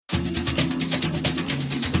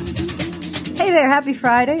Hey there, happy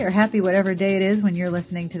Friday, or happy whatever day it is when you're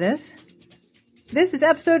listening to this. This is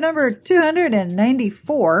episode number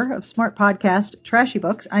 294 of Smart Podcast Trashy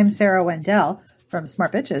Books. I'm Sarah Wendell from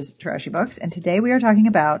Smart Bitches Trashy Books, and today we are talking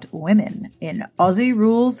about women in Aussie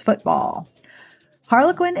rules football.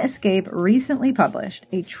 Harlequin Escape recently published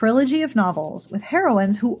a trilogy of novels with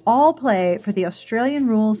heroines who all play for the Australian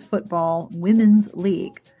Rules Football Women's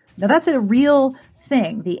League. Now, that's a real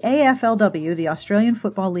thing. The AFLW, the Australian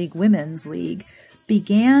Football League Women's League,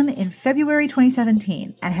 began in February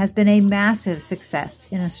 2017 and has been a massive success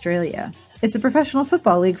in Australia. It's a professional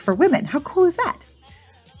football league for women. How cool is that?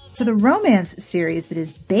 For the romance series that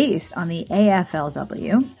is based on the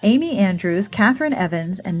AFLW, Amy Andrews, Catherine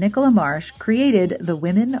Evans, and Nicola Marsh created the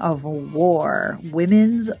Women of War,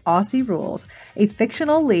 Women's Aussie Rules, a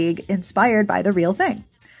fictional league inspired by the real thing.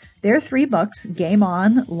 Their 3 books, Game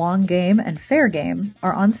On, Long Game, and Fair Game,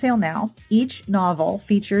 are on sale now. Each novel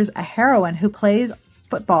features a heroine who plays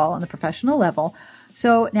football on the professional level,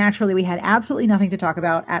 so naturally we had absolutely nothing to talk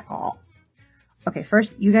about at all. Okay,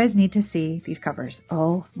 first, you guys need to see these covers.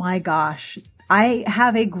 Oh my gosh. I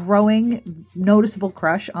have a growing, noticeable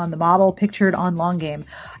crush on the model pictured on Long Game.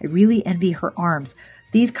 I really envy her arms.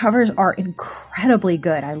 These covers are incredibly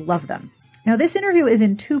good. I love them. Now, this interview is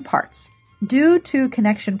in 2 parts. Due to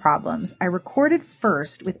connection problems, I recorded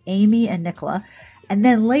first with Amy and Nicola, and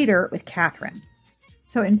then later with Catherine.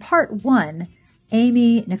 So in part 1,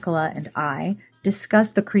 Amy, Nicola, and I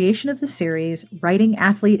discussed the creation of the series, writing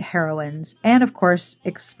athlete heroines, and of course,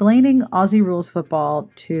 explaining Aussie rules football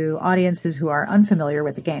to audiences who are unfamiliar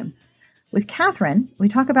with the game. With Catherine, we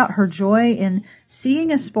talk about her joy in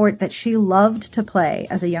seeing a sport that she loved to play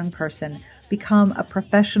as a young person become a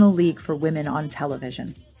professional league for women on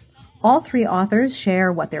television. All 3 authors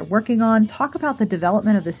share what they're working on, talk about the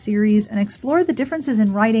development of the series, and explore the differences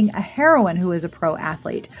in writing a heroine who is a pro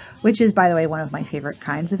athlete, which is, by the way, one of my favorite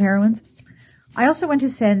kinds of heroines. I also want to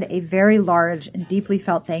send a very large and deeply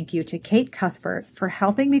felt thank you to Kate Cuthbert for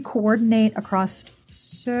helping me coordinate across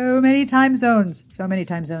so many time zones,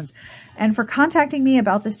 and for contacting me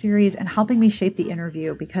about the series and helping me shape the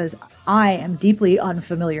interview, because I am deeply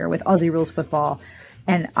unfamiliar with Aussie rules football.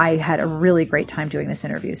 And I had a really great time doing this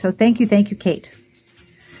interview. So thank you, Kate.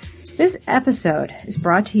 This episode is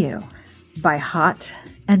brought to you by Hot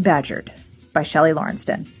and Badgered by Shelley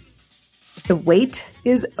Lawrenston. The wait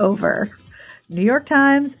is over. New York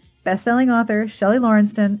Times bestselling author Shelley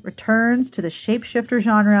Lawrenston returns to the shapeshifter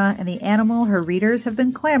genre and the animal her readers have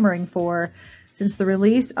been clamoring for since the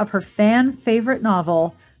release of her fan favorite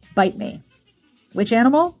novel, Bite Me. Which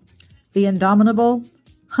animal? The indomitable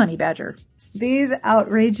honey badger. These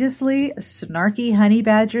outrageously snarky honey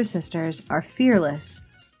badger sisters are fearless,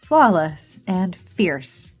 flawless, and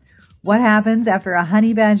fierce. What happens after a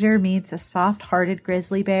honey badger meets a soft-hearted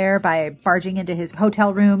grizzly bear by barging into his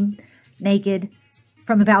hotel room, naked,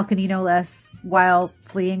 from a balcony no less, while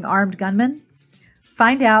fleeing armed gunmen?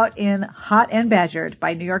 Find out in Hot and Badgered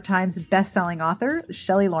by New York Times bestselling author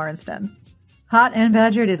Shelley Lawrenston. Hot and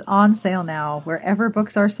Badgered is on sale now wherever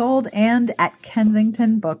books are sold and at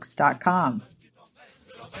kensingtonbooks.com.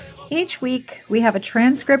 Each week, we have a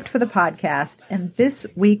transcript for the podcast, and this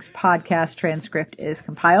week's podcast transcript is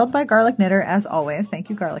compiled by Garlic Knitter, as always. Thank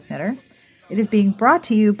you, Garlic Knitter. It is being brought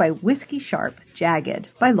to you by Whiskey Sharp Jagged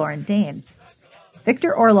by Lauren Dane.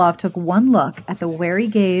 Victor Orlov took one look at the wary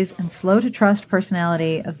gaze and slow-to-trust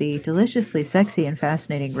personality of the deliciously sexy and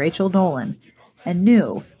fascinating Rachel Nolan and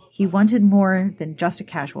knew he wanted more than just a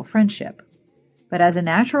casual friendship. But as a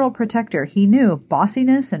natural protector, he knew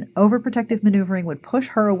bossiness and overprotective maneuvering would push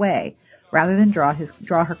her away rather than draw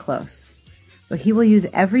her close. So he will use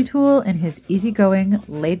every tool in his easygoing,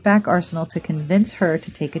 laid-back arsenal to convince her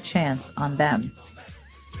to take a chance on them.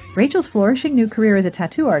 Rachel's flourishing new career as a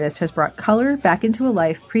tattoo artist has brought color back into a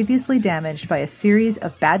life previously damaged by a series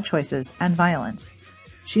of bad choices and violence.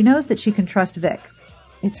 She knows that she can trust Vic.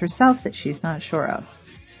 It's herself that she's not sure of.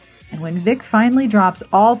 And when Vic finally drops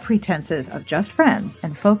all pretenses of just friends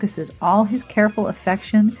and focuses all his careful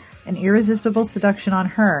affection and irresistible seduction on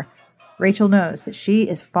her, Rachel knows that she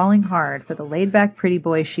is falling hard for the laid-back pretty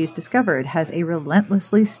boy she's discovered has a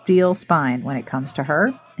relentlessly steel spine when it comes to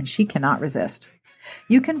her, and she cannot resist.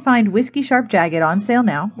 You can find Whiskey Sharp Jagged on sale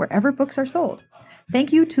now wherever books are sold.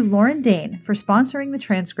 Thank you to Lauren Dane for sponsoring the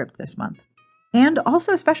transcript this month. And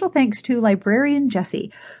also special thanks to librarian Jessie,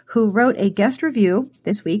 who wrote a guest review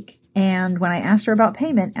this week, and when I asked her about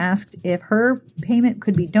payment, asked if her payment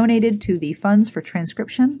could be donated to the funds for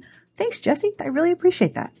transcription. Thanks, Jessie. I really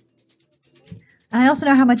appreciate that. And I also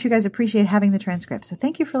know how much you guys appreciate having the transcript, so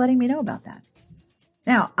thank you for letting me know about that.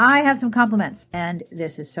 Now, I have some compliments, and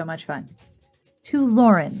this is so much fun. To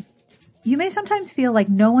Lauren, You may sometimes feel like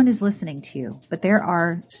no one is listening to you, but there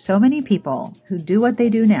are so many people who do what they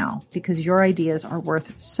do now because your ideas are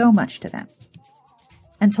worth so much to them.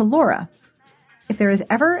 And to Laura, if there is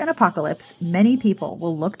ever an apocalypse, many people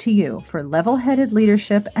will look to you for level-headed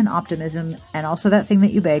leadership and optimism, and also that thing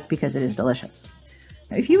that you bake because it is delicious.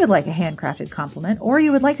 Now, if you would like a handcrafted compliment or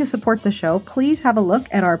you would like to support the show, please have a look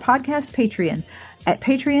at our podcast Patreon at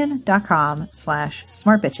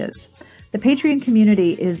patreon.com/smartbitches. The Patreon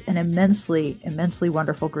community is an immensely, immensely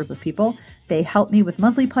wonderful group of people. They help me with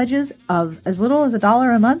monthly pledges of as little as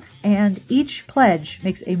 $1 a month, and each pledge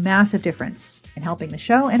makes a massive difference in helping the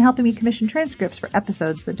show and helping me commission transcripts for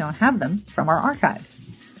episodes that don't have them from our archives.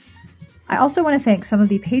 I also want to thank some of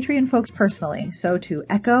the Patreon folks personally. So to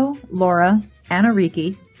Echo, Laura, Anna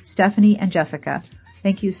Riki, Stephanie, and Jessica,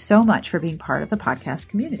 thank you so much for being part of the podcast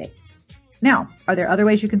community. Now, are there other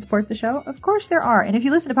ways you can support the show? Of course there are. And if you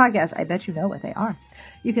listen to podcasts, I bet you know what they are.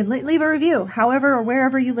 You can leave a review, however or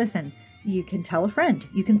wherever you listen. You can tell a friend.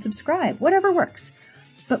 You can subscribe, whatever works.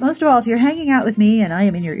 But most of all, if you're hanging out with me, and I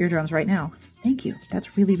am in your eardrums right now, thank you.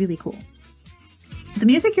 That's really, really cool. The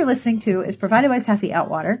music you're listening to is provided by Sassy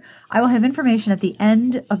Outwater. I will have information at the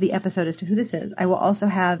end of the episode as to who this is. I will also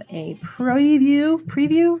have a promo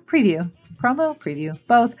preview,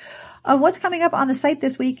 both, of what's coming up on the site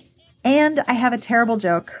this week. And I have a terrible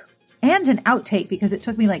joke and an outtake because it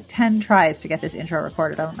took me like 10 tries to get this intro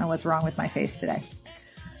recorded. I don't know what's wrong with my face today.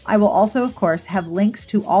 I will also, of course, have links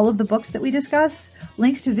to all of the books that we discuss,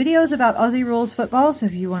 links to videos about Aussie rules football. So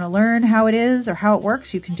if you want to learn how it is or how it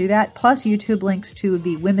works, you can do that. Plus YouTube links to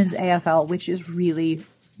the women's AFL, which is really,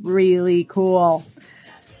 really cool.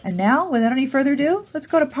 And now, without any further ado, let's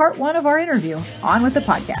go to part 1 of our interview. On with the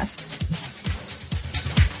podcast.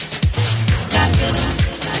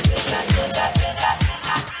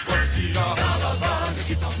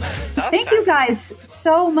 Thank you guys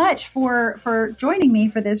so much for joining me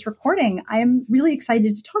for this recording. I'm really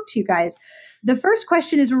excited to talk to you guys. The first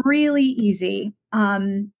question is really easy.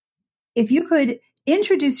 If you could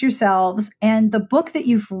introduce yourselves and the book that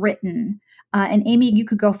you've written, and Amy, you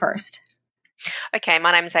could go first. Okay,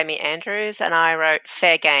 my name is Amy Andrews, and I wrote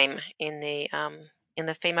Fair Game in the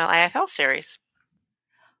female AFL series.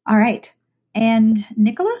 All right, and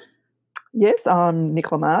Nicola? Yes, I'm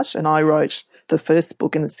Nicola Marsh, and I wrote the first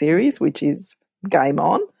book in the series, which is Game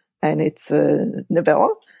On, and it's a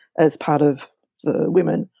novella as part of the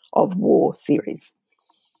Women of War series.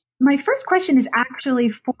 My first question is actually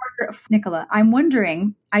for Nicola. I'm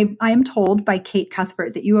wondering, I am told by Kate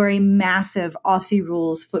Cuthbert that you are a massive Aussie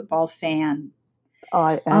rules football fan.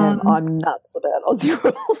 I am. I'm nuts about Aussie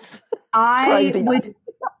rules. I would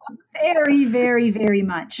very, very, very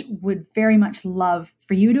much love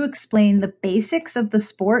for you to explain the basics of the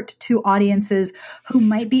sport to audiences who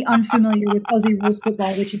might be unfamiliar with Aussie rules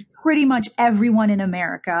football, which is pretty much everyone in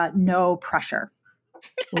America. No pressure.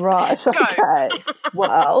 Right. Okay.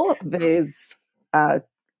 Well, there's 2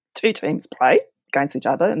 teams play against each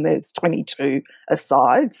other, and there's 22 a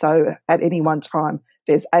side. So at any one time,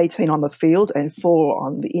 there's 18 on the field and 4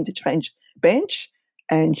 on the interchange bench,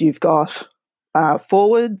 and you've got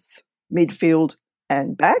forwards, midfield,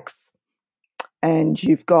 and backs, and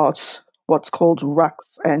you've got what's called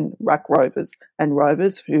rucks and ruck rovers and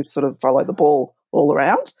rovers who sort of follow the ball all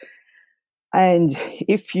around. And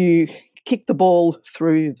if you kick the ball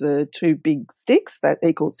through the 2 big sticks, that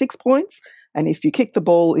equals 6 points. And if you kick the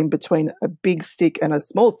ball in between a big stick and a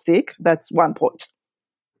small stick, that's 1 point.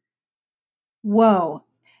 Whoa.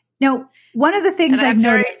 Now, one of the things I've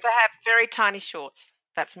noticed... They have very tiny shorts.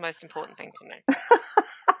 That's the most important thing to know.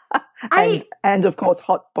 And of course,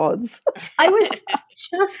 hot bods. I was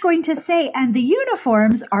just going to say, and the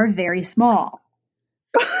uniforms are very small.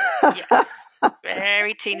 Yes,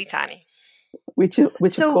 very teeny tiny. Which of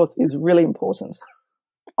course is really important.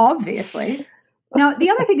 Obviously. Now, the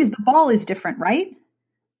other thing is the ball is different, right?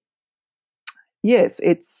 Yes,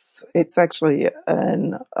 it's actually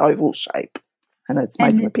an oval shape, and it's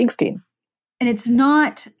made from a pigskin. And it's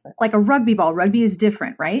not like a rugby ball. Rugby is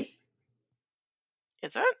different, right?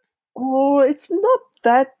 Is it? Oh, it's not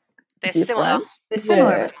that They're different. similar. They're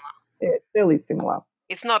similar. Yeah, fairly similar.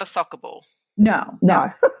 It's not a soccer ball. No.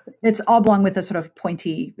 It's oblong with a sort of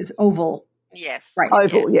pointy, it's oval. Yes. Right.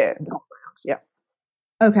 Oval, yeah. Not round, yeah.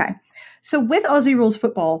 Okay. So with Aussie rules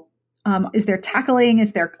football, is there tackling?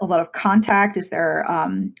 Is there a lot of contact? Is there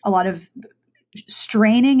a lot of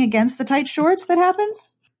straining against the tight shorts that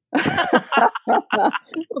happens? Well,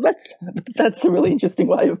 that's a really interesting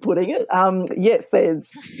way of putting it. Yes,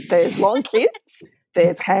 there's long kicks,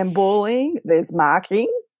 there's handballing, there's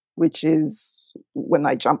marking, which is when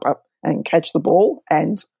they jump up and catch the ball,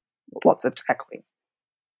 and lots of tackling.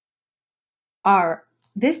 are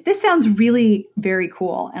this sounds really very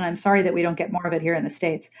cool, and I'm sorry that we don't get more of it here in the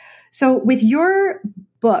States. So with your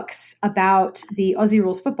books about the Aussie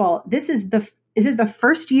Rules football, is this the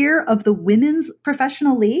first year of the women's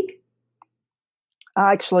professional league?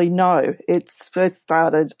 Actually, no. It's first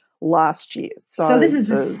started last year. So this is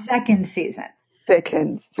the second season.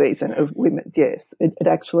 Second season of women's, yes. It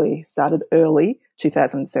actually started early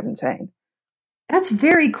 2017. That's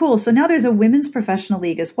very cool. So now there's a women's professional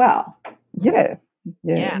league as well. Yeah,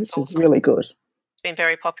 which is really good. It's been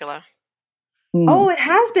very popular. Oh, it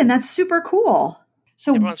has been. That's super cool.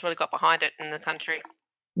 So everyone's really got behind it in the country.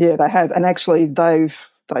 Yeah, they have, and actually they've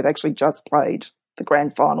actually just played the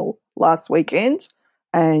grand final last weekend,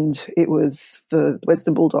 and it was the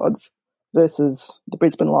Western Bulldogs versus the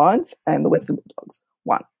Brisbane Lions, and the Western Bulldogs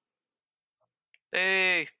won.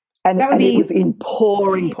 Boo. And it was in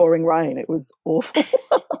pouring rain. It was awful.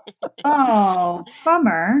 Oh,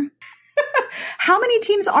 bummer. How many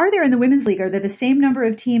teams are there in the women's league? Are there the same number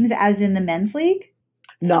of teams as in the men's league?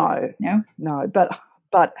 No.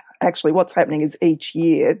 But actually what's happening is each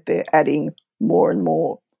year they're adding more and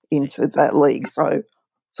more into that league. So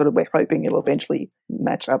sort of we're hoping it'll eventually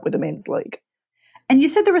match up with the men's league. And you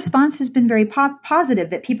said the response has been very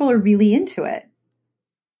positive, that people are really into it.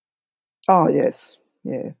 Oh, yes.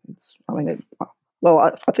 Yeah.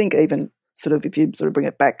 I think even sort of if you sort of bring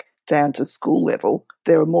it back down to school level,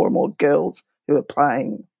 there are more and more girls who are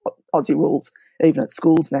playing Aussie Rules even at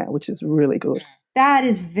schools now, which is really good. That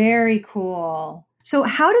is very cool. So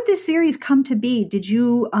how did this series come to be? Did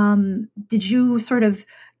you sort of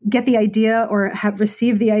get the idea or have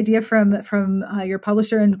received the idea from your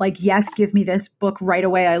publisher and like, yes, give me this book right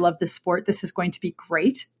away. I love this sport. This is going to be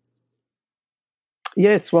great.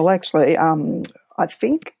 Yes, well, actually, I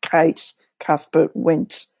think Kate Cuthbert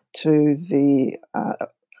went to the, I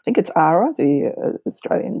think it's ARA, the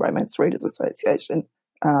Australian Romance Readers Association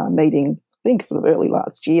meeting, I think sort of early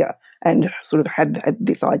last year, and sort of had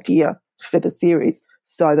this idea for the series.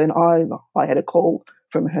 So then I had a call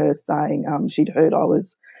from her saying she'd heard I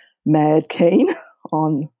was mad keen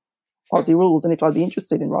on Aussie Rules and if I'd be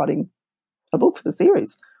interested in writing a book for the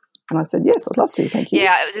series. And I said, yes, I'd love to, thank you.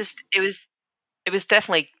 Yeah, it was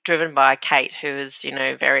definitely driven by Kate, who was,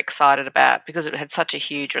 very excited about, because it had such a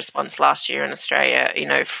huge response last year in Australia,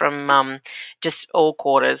 from just all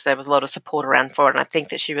quarters. There was a lot of support around for it, and I think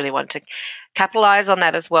that she really wanted to capitalize on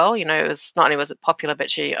that as well. It was not only was it popular,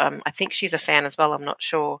 but she, I think she's a fan as well. I'm not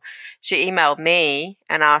sure. She emailed me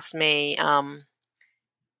and asked me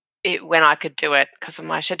when I could do it, because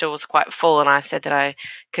my schedule was quite full, and I said that I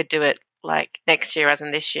could do it like next year as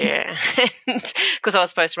in this year, because I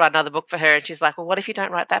was supposed to write another book for her, and she's like, well, what if you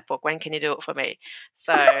don't write that book? When can you do it for me?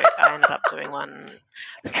 So I ended up doing one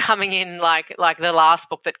coming in like the last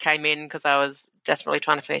book that came in, because I was desperately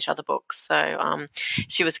trying to finish other books. So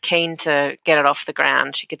she was keen to get it off the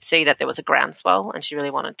ground. She could see that there was a groundswell, and she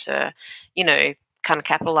really wanted to, kind of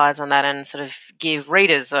capitalize on that and sort of give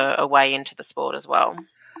readers a way into the sport as well.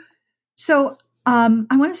 So I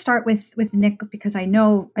want to start with Nick, because I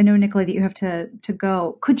know Nicola that you have to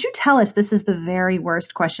go. Could you tell us, this is the very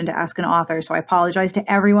worst question to ask an author, so I apologize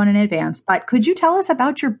to everyone in advance, but could you tell us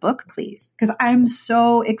about your book, please? Because I'm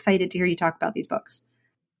so excited to hear you talk about these books.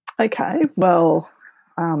 Okay, well,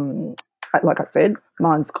 like I said,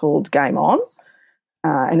 mine's called Game On,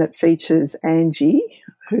 and it features Angie,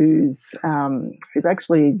 who's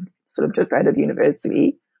actually sort of just out of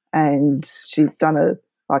university, and she's done a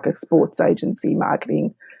sports agency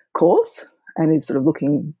marketing course and is sort of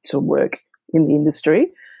looking to work in the industry.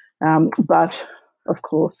 But, of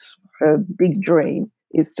course, her big dream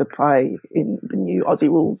is to play in the new Aussie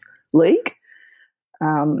Rules League.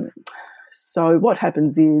 So what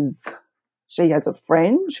happens is she has a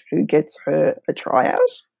friend who gets her a tryout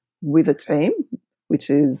with a team, which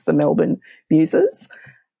is the Melbourne Muses.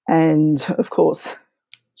 And, of course,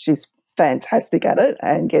 she's fantastic at it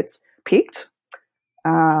and gets picked.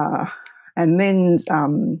 And then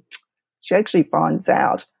she actually finds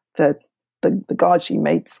out that the guy she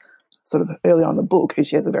meets sort of early on in the book, who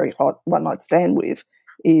she has a very hot one-night stand with,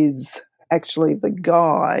 is actually the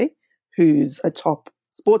guy who's a top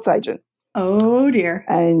sports agent. Oh, dear.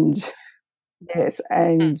 And, yes,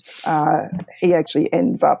 he actually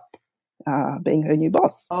ends up being her new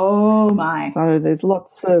boss. Oh, my. So there's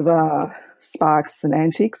lots of sparks and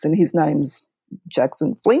antics, and his name's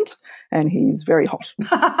Jackson Flint, and he's very hot.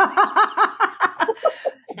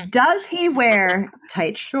 Does he wear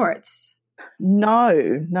tight shorts?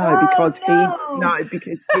 No, because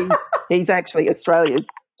he's actually Australia's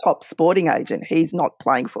top sporting agent. He's not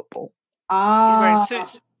playing football. He's wearing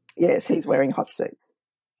suits. Yes, he's wearing hot suits.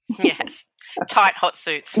 Yes. Tight hot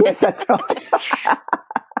suits. Yes, that's right.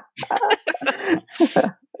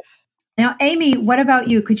 Now, Amy, what about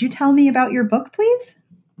you? Could you tell me about your book, please?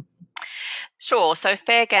 Sure. So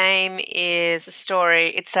Fair Game is a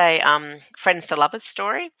story. It's a friends to lovers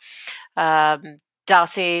story.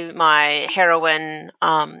 Darcy, my heroine,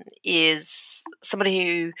 is somebody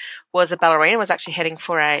who was a ballerina, was actually heading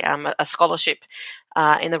for a scholarship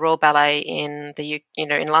in the Royal Ballet in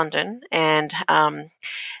in London, and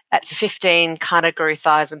at 15 kind of grew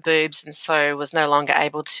thighs and boobs, and so was no longer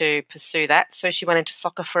able to pursue that. So she went into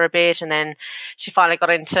soccer for a bit, and then she finally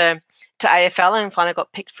got into AFL and finally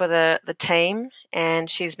got picked for the team. And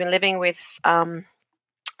she's been living with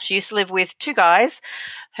she used to live with two guys,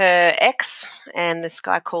 her ex and this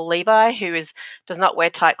guy called Levi, who does not wear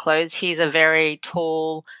tight clothes. He's a very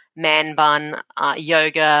tall man bun,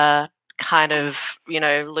 yoga kind of,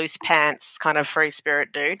 loose pants kind of free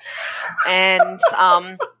spirit dude. And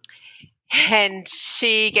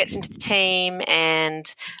she gets into the team,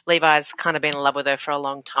 and Levi's kind of been in love with her for a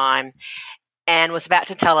long time and was about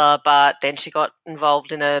to tell her, but then she got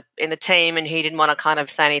involved in the team, and he didn't want to kind of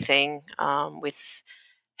say anything with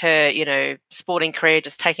her, sporting career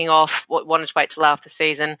just taking off, wanted to wait till after the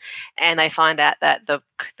season, and they find out that the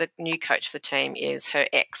new coach for the team is her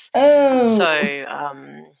ex. Oh. So,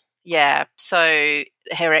 so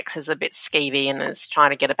her ex is a bit skeevy and is trying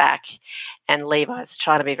to get her back, and Levi's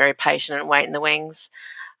trying to be very patient and wait in the wings.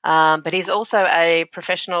 But he's also a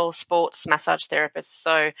professional sports massage therapist,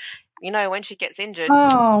 so when she gets injured.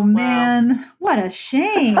 Oh man, what a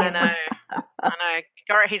shame! I know.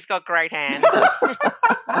 He's got great hands.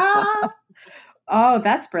 Oh,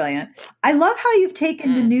 that's brilliant. I love how you've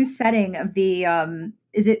taken the new setting of the,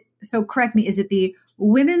 correct me, is it the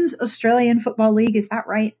Women's Australian Football League? Is that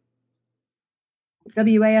right?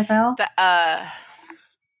 WAFL?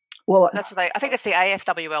 Well, that's what I think it's the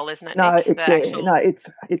AFWL, isn't it? No, Nick?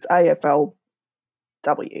 It's AFLW.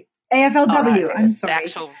 AFLW, right. I'm sorry.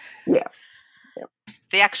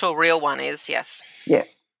 The actual real one is, yes. Yeah.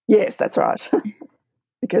 Yes, that's right.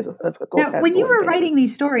 Because of course. Now, when you were writing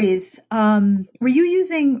these stories, were you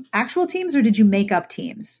using actual teams or did you make up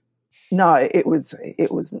teams? No, it was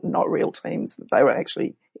not real teams. They were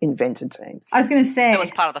actually invented teams. I was going to say that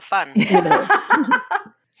was part of the fun.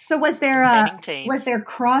 So was there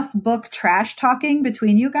cross book trash talking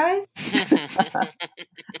between you guys?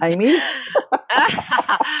 Amy?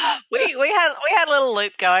 we had a little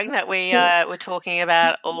loop going that we were talking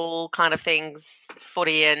about all kind of things,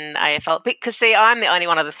 footy and AFL. Because see, I'm the only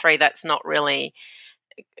one of the three that's not really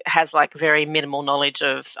has like very minimal knowledge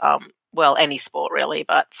of any sport really,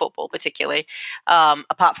 but football particularly.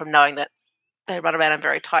 Apart from knowing that they run around in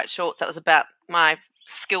very tight shorts, that was about my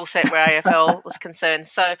skill set where AFL was concerned.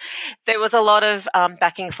 So there was a lot of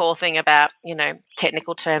backing and forthing about,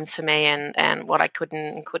 technical terms for me and what I could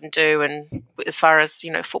and couldn't do. And as far as,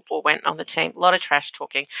 football went on the team, a lot of trash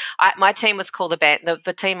talking. My team was called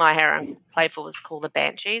the team my heroine played for was called the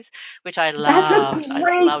Banshees, which I loved. That's a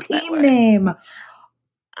great team name.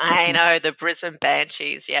 I know, the Brisbane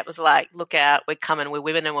Banshees. Yeah, it was like, look out, we're coming, we're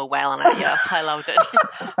women and we're wailing at you. I loved it.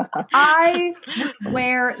 I would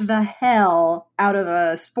wear the hell out of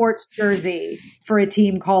a sports jersey for a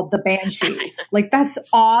team called the Banshees. Like, that's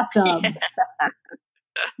awesome.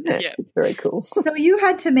 Yeah. It's very cool. So you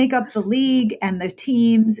had to make up the league and the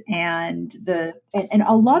teams and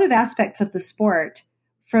a lot of aspects of the sport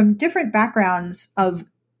from different backgrounds of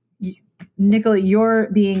Nicola, you're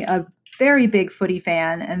being a very big footy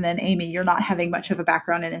fan, and then Amy, you're not having much of a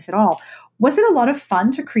background in this at all. Was it a lot of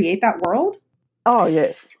fun to create that world? Oh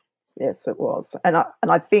yes, it was, and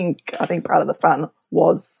I think part of the fun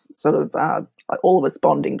was sort of all of us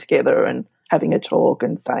bonding together and having a talk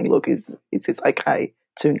and saying, look, is this okay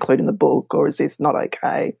to include in the book, or is this not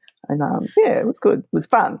okay? And it was good. It was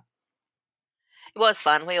fun. It was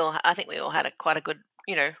fun. I think we all had quite a good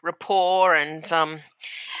rapport and.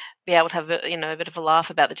 Be able to have a bit of a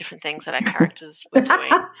laugh about the different things that our characters were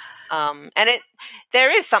doing, and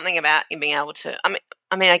there is something about being able to. I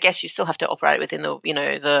mean, I guess you still have to operate within the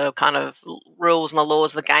the kind of rules and the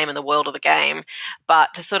laws of the game and the world of the game,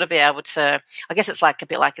 but to sort of be able to, I guess it's like a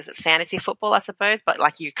bit like, is it fantasy football? I suppose, but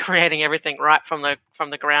like you're creating everything right from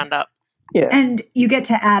the ground up. Yeah, and you get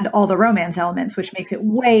to add all the romance elements, which makes it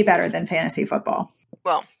way better than fantasy football.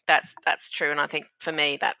 Well, that's true, and I think for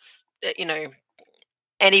me, that's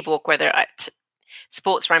any book, whether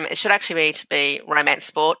sports romance, it should actually be romance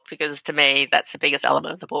sport, because to me that's the biggest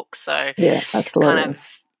element of the book. So yeah, absolutely. Kind of,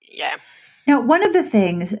 yeah. Now, one of the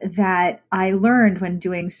things that I learned when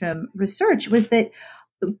doing some research was that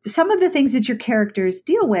some of the things that your characters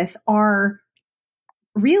deal with are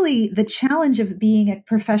really the challenge of being a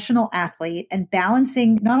professional athlete and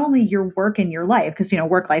balancing not only your work and your life, because,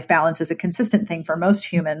 work-life balance is a consistent thing for most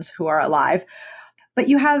humans who are alive, but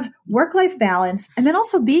you have work-life balance and then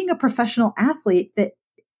also being a professional athlete that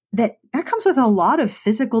comes with a lot of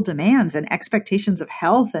physical demands and expectations of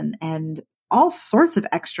health and all sorts of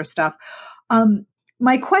extra stuff.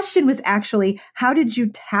 My question was actually, how did you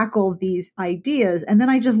tackle these ideas? And then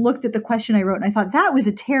I just looked at the question I wrote and I thought that was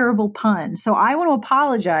a terrible pun. So I want to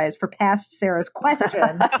apologize for past Sarah's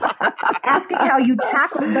question, asking how you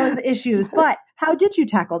tackled those issues. But how did you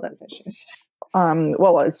tackle those issues?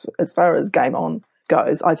 Well, as far as Game On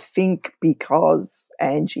goes, I think because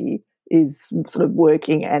Angie is sort of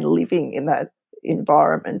working and living in that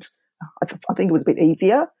environment, I think it was a bit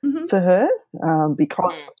easier for her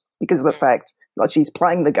because of the fact that she's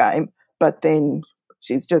playing the game, but then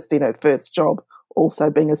she's just in her first job also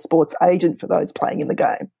being a sports agent for those playing in the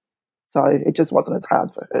game. So it just wasn't as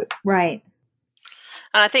hard for her. Right.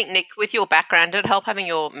 And I think, Nick, with your background, did it help having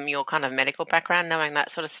your kind of medical background, knowing that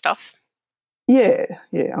sort of stuff? Yeah,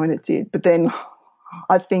 I mean, it did. But then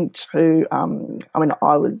I think too,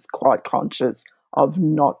 I was quite conscious of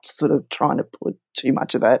not sort of trying to put too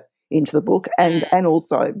much of that into the book. And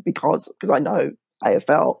also because I know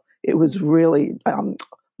AFL, it was really, I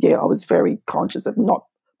was very conscious of not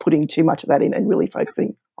putting too much of that in and really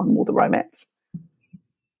focusing on more the romance.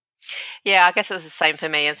 Yeah, I guess it was the same for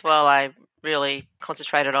me as well. I really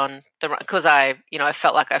concentrated on because I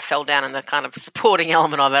felt like I fell down in the kind of supporting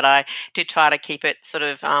element of it. I did try to keep it sort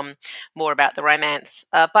of more about the romance.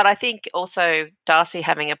 But I think also Darcy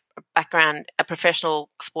having a background, a professional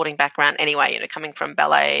sporting background anyway, coming from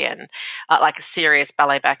ballet and like a serious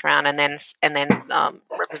ballet background and then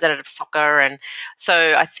representative soccer. And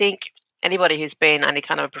so I think anybody who's been any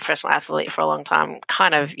kind of a professional athlete for a long time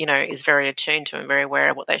kind of, is very attuned to and very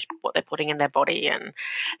aware of what they're putting in their body. And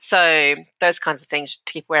so those kinds of things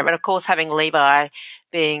to keep aware of. And of course, having Levi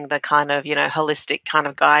being the kind of, holistic kind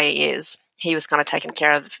of guy he was kind of taking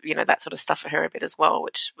care of, that sort of stuff for her a bit as well,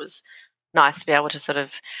 which was nice to be able to sort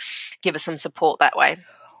of give her some support that way.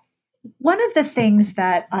 One of the things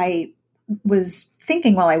that I was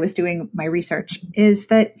thinking while I was doing my research is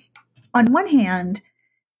that on one hand,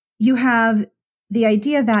 you have the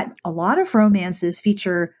idea that a lot of romances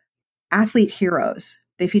feature athlete heroes.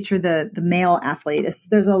 They feature the male athlete.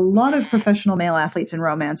 There's a lot of professional male athletes in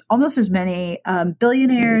romance, almost as many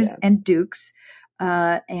billionaires and dukes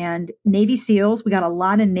and Navy SEALs. We got a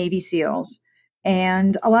lot of Navy SEALs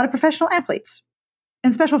and a lot of professional athletes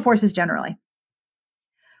and special forces generally.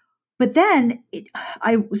 But then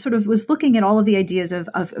I sort of was looking at all of the ideas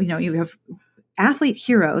of you have athlete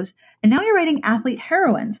heroes, and now you're writing athlete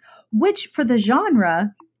heroines, which for the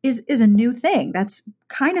genre is a new thing. That's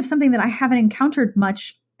kind of something that I haven't encountered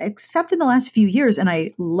much except in the last few years, and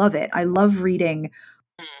I love it. I love reading.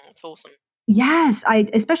 It's awesome. Yes,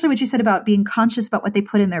 especially what you said about being conscious about what they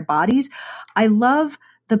put in their bodies. I love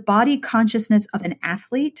the body consciousness of an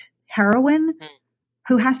athlete heroine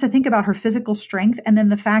who has to think about her physical strength, and then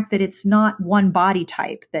the fact that it's not one body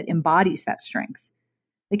type that embodies that strength.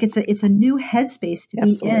 Like it's a new headspace to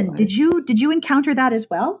be in. Did you encounter that as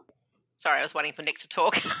well? Sorry, I was waiting for Nick to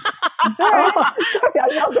talk. It's all right. Sorry,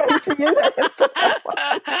 I was waiting for you to answer.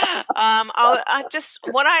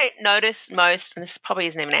 What I noticed most, and this probably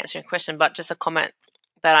isn't even answering a question, but just a comment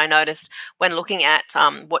that I noticed when looking at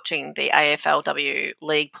watching the AFLW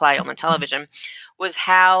league play on the television was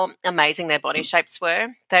how amazing their body shapes were.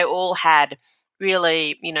 They all had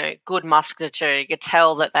really, good musculature. You could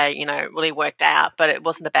tell that they, really worked out, but it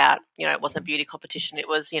wasn't about, it wasn't a beauty competition. It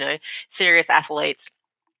was, serious athletes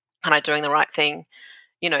kind of doing the right thing,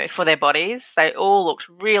 for their bodies. They all looked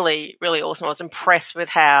really, really awesome. I was impressed with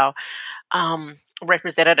how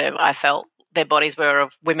representative I felt their bodies were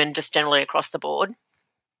of women just generally across the board.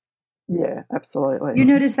 Yeah, absolutely. You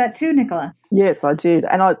noticed that too, Nicola? Yes, I did.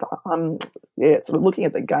 And sort of looking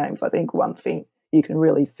at the games, I think one thing you can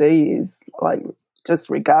really see is like just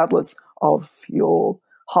regardless of your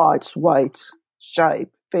height, weight, shape,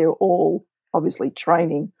 they're all obviously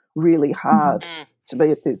training really hard to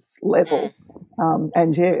be at this level.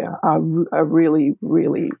 Are really,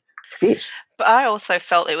 really fit. But I also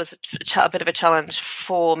felt it was a bit of a challenge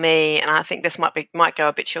for me, and I think this might go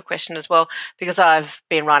a bit to your question as well, because I've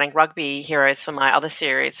been writing rugby heroes for my other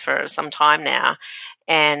series for some time now,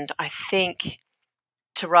 and I think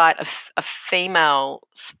to write a female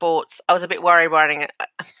sports, I was a bit worried writing it.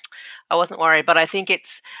 I wasn't worried, but I think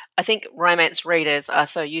romance readers are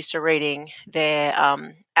so used to reading their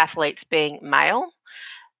athletes being male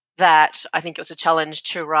that I think it was a challenge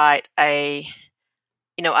to write a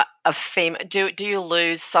a female, do you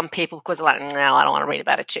lose some people because they're like, no, I don't want to read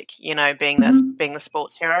about a chick, being the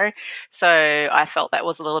sports hero. So I felt that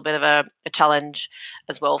was a little bit of a challenge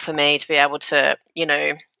as well for me to be able to,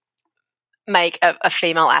 make a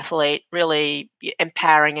female athlete really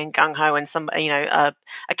empowering and gung-ho, and some, a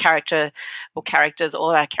character or characters, all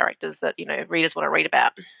of our characters that, readers want to read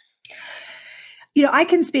about. I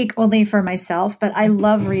can speak only for myself, but I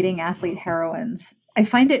love reading athlete heroines. I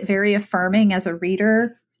find it very affirming as a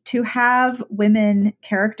reader to have women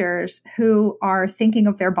characters who are thinking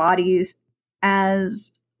of their bodies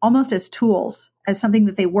as almost as tools, as something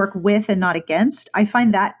that they work with and not against. I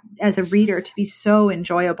find that as a reader to be so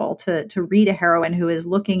enjoyable to read a heroine who is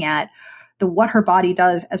looking at what her body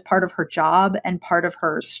does as part of her job and part of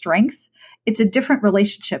her strength. It's a different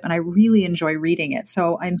relationship, and I really enjoy reading it.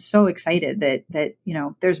 So I'm so excited that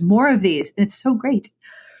there's more of these, and it's so great.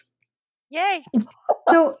 Yay.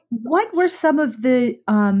 So what were some of the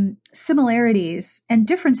similarities and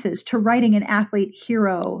differences to writing an athlete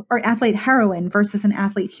hero or athlete heroine versus an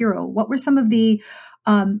athlete hero? What were some of the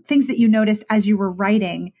things that you noticed as you were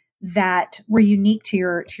writing that were unique to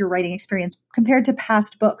your writing experience compared to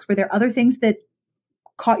past books? Were there other things that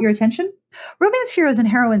caught your attention? Romance heroes and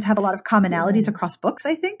heroines have a lot of commonalities across books,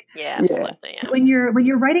 I think. Yeah, absolutely. Yeah. When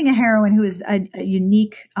you're writing a heroine who is a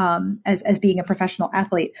unique as being a professional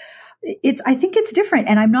athlete, I think it's different,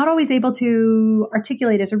 and I'm not always able to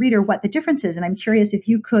articulate as a reader what the difference is, and I'm curious if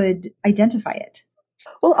you could identify it.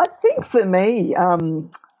 Well, I think for me,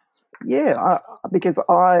 because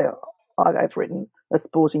I've written a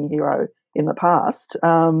sporting hero in the past,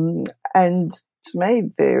 and to me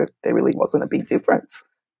there really wasn't a big difference,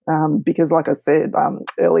 because like I said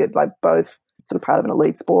earlier, they've both sort of part of an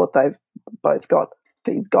elite sport. They've both got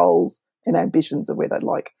these goals and ambitions of where they'd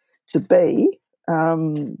like to be.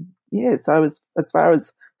 So as far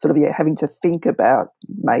as sort of having to think about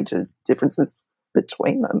major differences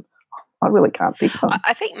between them, I really can't think of them.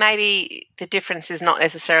 I think maybe the difference is not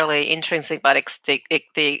necessarily intrinsic, but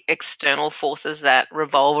the external forces that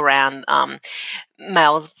revolve around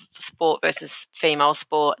male sport versus female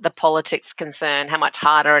sport, the politics concern, how much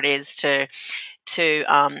harder it is to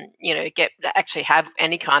actually have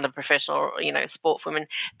any kind of professional, sport for women,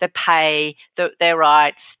 the pay, their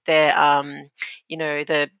rights, their,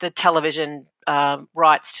 the television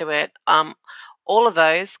rights to it, all of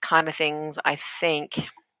those kind of things, I think,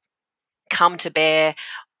 come to bear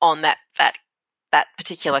on that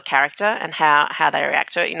particular character and how they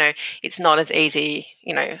react to it. It's not as easy,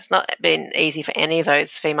 it's not been easy for any of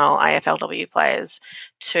those female AFLW players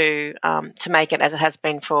to make it as it has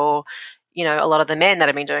been for, a lot of the men that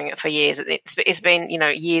have been doing it for years. It's been,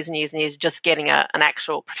 years and years and years just getting an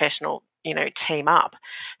actual professional, team up.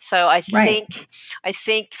 So I think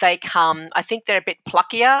they're a bit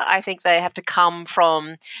pluckier. I think they have to come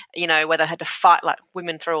from, where they had to fight, like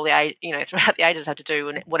women through all the age, throughout the ages have to do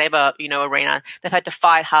in whatever, arena. They've had to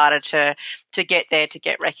fight harder to get there, to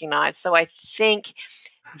get recognised. So I think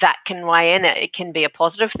that can weigh in. It can be a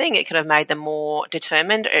positive thing. It could have made them more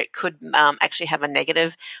determined. It could actually have a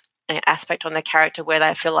negative aspect on their character where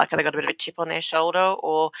they feel like they've got a bit of a chip on their shoulder.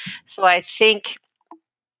 So I think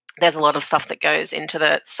there's a lot of stuff that goes into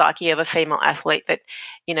the psyche of a female athlete that,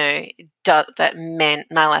 that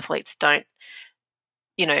male athletes don't,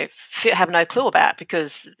 have no clue about,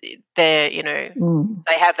 because they're,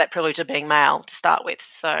 they have that privilege of being male to start with.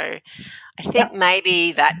 So I think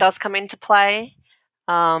maybe that does come into play.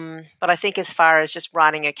 But I think as far as just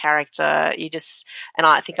writing a character, and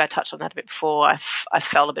I think I touched on that a bit before, I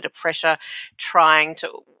felt a bit of pressure trying to,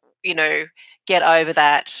 get over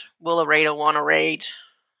that. Will a reader want to read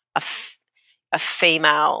a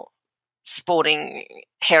female sporting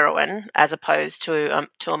heroine as opposed to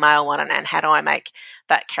a male one, and how do I make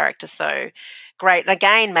that character so great? And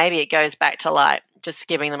again, maybe it goes back to like just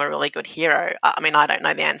giving them a really good hero. I mean, I don't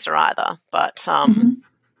know the answer either, but I don't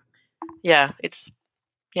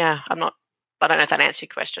know if that answers your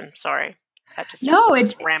question. Sorry. It's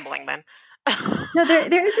just rambling then. No,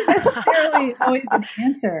 there isn't necessarily always an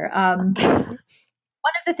answer.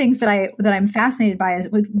 One of the things that I'm fascinated by is,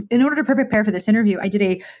 in order to prepare for this interview, I did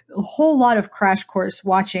a whole lot of crash course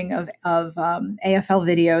watching of AFL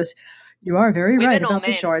videos. You are very Women right about men?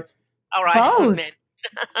 the shorts. All right.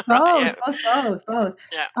 Both.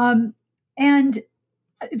 Yeah. And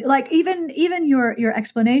like even your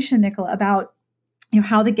explanation, Nicola, about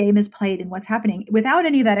how the game is played and what's happening without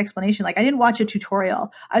any of that explanation. Like, I didn't watch a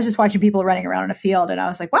tutorial. I was just watching people running around in a field, and I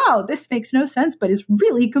was like, wow, this makes no sense, but it's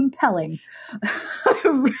really compelling.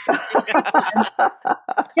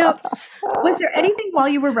 Now, was there anything while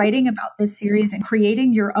you were writing about this series and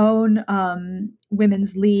creating your own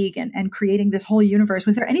women's league and creating this whole universe,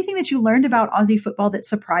 was there anything that you learned about Aussie football that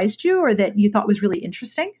surprised you or that you thought was really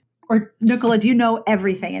interesting? Or, Nicola, do you know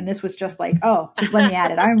everything? And this was just like, oh, just let me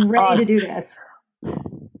at it. I'm ready to do this.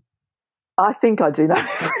 I think I do know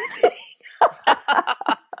everything.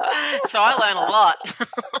 So I learn a lot.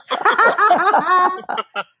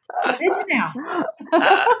 Did you now?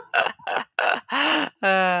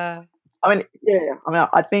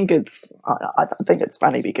 I think it's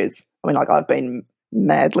funny because I've been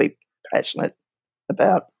madly passionate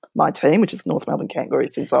about my team, which is North Melbourne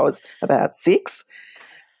Kangaroos, since I was about 6.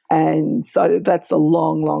 And so that's a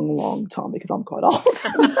long, long, long time because I'm quite old.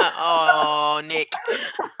 Oh, Nick.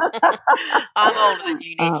 I'm older than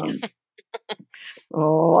you, Nick.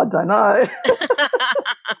 I don't know.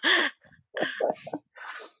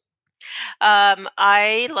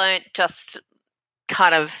 I learnt just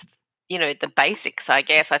kind of, the basics, I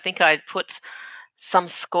guess. I think I'd put some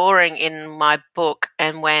scoring in my book,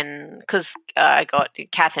 and because I got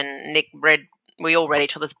Kath and Nick we all read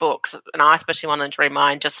each other's books, and I especially wanted to read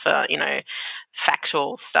mine just for,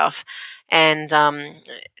 factual stuff. And I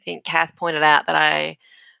think Kath pointed out that I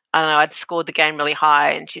don't know, I'd scored the game really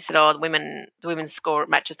high, and she said, the women's score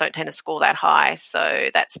matches don't tend to score that high, so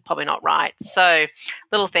that's probably not right. So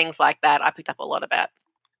little things like that I picked up a lot about.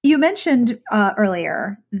 You mentioned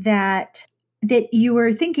earlier that you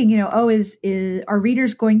were thinking, are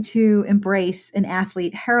readers going to embrace an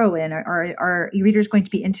athlete heroine, or are readers going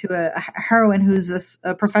to be into a heroine who's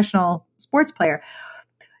a professional sports player?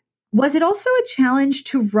 Was it also a challenge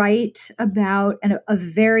to write about a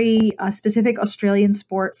very specific Australian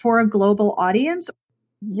sport for a global audience?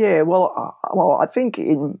 Yeah, well, I think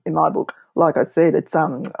in my book, like I said, it's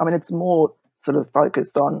it's more sort of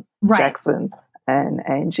focused on Jackson and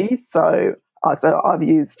Angie. So I've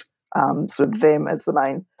used sort of them as the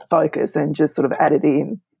main focus and just sort of added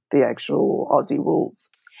in the actual Aussie rules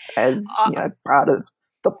as part of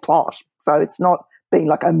the plot. So it's not being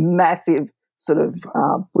like a massive sort of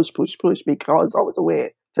push, because I was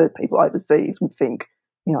aware that people overseas would think,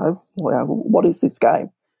 what is this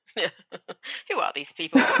game? Who are these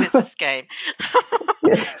people? What is this game?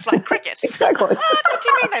 It's like cricket. Exactly. What do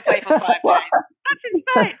you mean they play for 5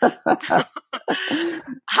 days? That's insane.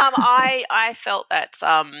 I felt that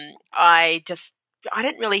I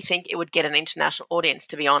didn't really think it would get an international audience,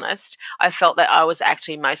 to be honest. I felt that I was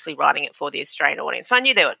actually mostly writing it for the Australian audience. I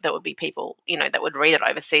knew there would be people, that would read it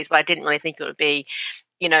overseas, but I didn't really think it would be,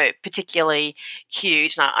 particularly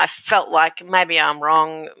huge. And I felt like maybe I'm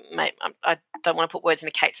wrong. I don't want to put words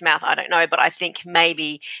into Kate's mouth. I don't know, but I think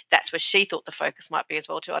maybe that's where she thought the focus might be as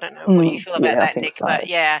well too. I don't know what you feel about that, Nick, so. But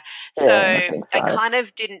yeah. So I kind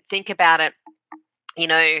of didn't think about it, in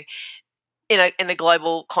the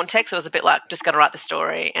global context. It was a bit like just going to write the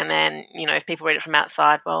story, and then if people read it from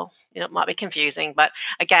outside, well, it might be confusing. But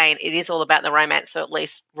again, it is all about the romance, so at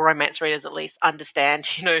least romance readers at least understand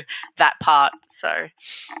that part. So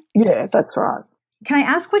yeah, that's right. Can I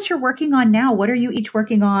ask what you're working on now? What are you each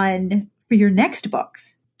working on for your next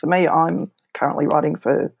books? For me, I'm currently writing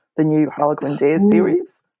for the new Harlequin Dare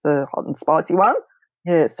series, the hot and spicy one.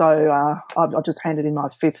 Yeah, so I've just handed in my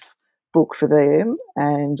 5th book for them,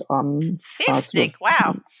 and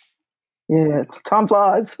wow. Yeah, time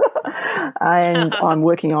flies. And I'm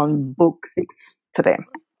working on book 6 for them.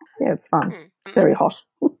 Yeah, it's fun. Very hot.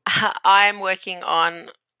 I'm working on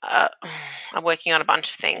a bunch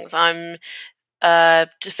of things. I'm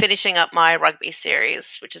finishing up my rugby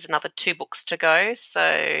series, which is another 2 books to go.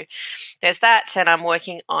 So there's that, and I'm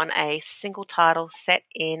working on a single title set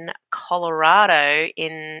in Colorado,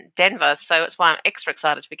 in Denver. So it's why I'm extra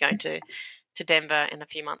excited to be going to Denver in a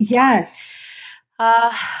few months. Yes.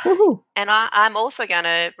 And I'm also going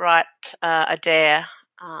to write a Dare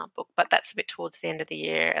book, but that's a bit towards the end of the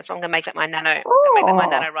year. So I'm going to make that my NaNoWriMo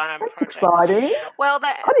that's project. Exciting. Well,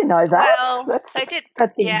 I didn't know that. Well, they did.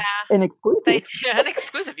 That's an exclusive. An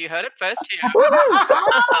exclusive. You heard it first here.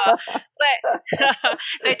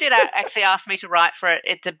 They did actually ask me to write for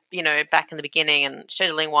it, back in the beginning, and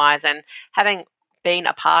scheduling wise, and having been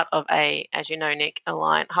a part of as you know, Nick, a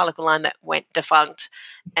Harlequin line that went defunct,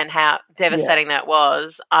 and how devastating that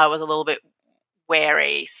was, I was a little bit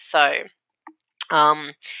wary. So,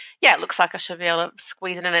 it looks like I should be able to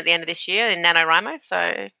squeeze it in at the end of this year in NaNoWriMo. So,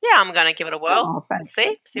 yeah, I'm going to give it a whirl.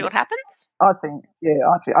 See what happens. I think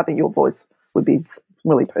your voice would be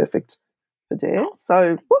really perfect for Dare.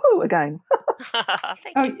 So, woohoo again.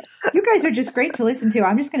 Thank you. You guys are just great to listen to.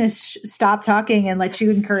 I'm just going to stop talking and let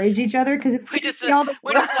you encourage each other, because we're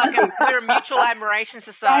a mutual admiration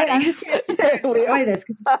society. I'm just going to enjoy this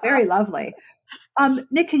because it's very lovely.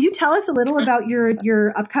 Nick, can you tell us a little about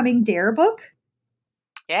your upcoming Dare book?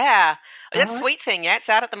 Yeah. That's Sweet Thing, yeah? It's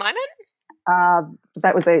out at the moment?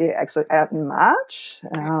 That was actually out in March,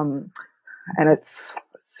 and it's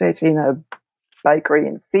set in a bakery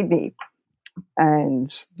in Sydney.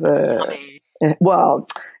 And well,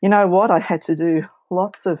 you know what? I had to do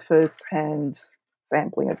lots of first-hand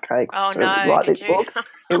sampling of cakes to write this book.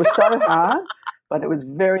 It was so hard, but it was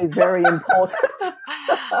very, very important.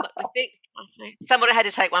 I think someone had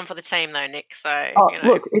to take one for the team, though, Nick. So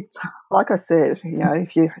look, it's like I said,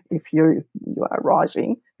 if you are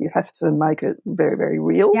writing, you have to make it very, very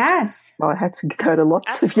real. Yes. So I had to go to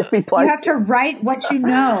lots of yummy places. You have to write what you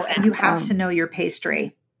know, and you have to know your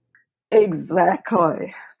pastry.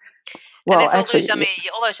 Exactly. Well, and there's actually,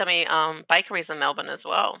 all those yummy bakeries in Melbourne as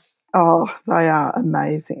well. Oh, they are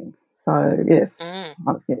amazing. So yes,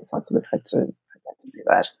 I sort of had to do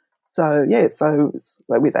that. So yeah, so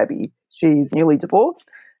with Abby, she's newly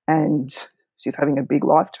divorced and she's having a big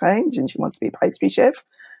life change, and she wants to be a pastry chef,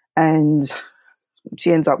 and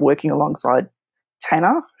she ends up working alongside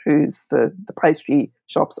Tanner, who's the pastry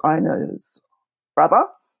shop's owner's brother,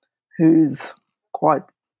 who's quite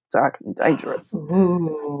dark and dangerous.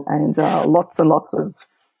 Ooh. And lots and lots of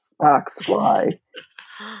sparks fly.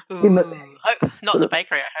 Not in the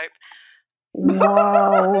bakery, I hope.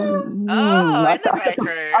 Well, in the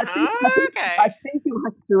bakery. I think you'll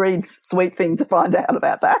have to read Sweet Thing to find out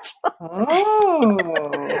about that.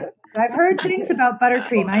 Oh, I've heard things about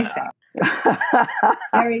buttercream icing.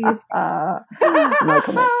 Very useful. No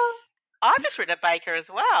comment. I've just written a baker as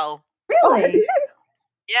well. Really?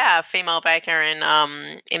 Yeah, a female baker in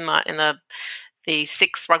the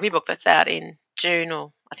 6th rugby book that's out in June,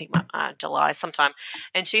 or I think July sometime,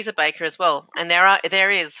 and she's a baker as well. And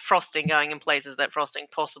there is frosting going in places that frosting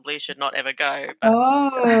possibly should not ever go. But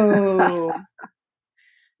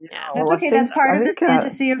yeah, that's okay. That's part of the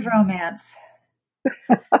fantasy of romance.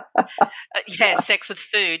 Sex with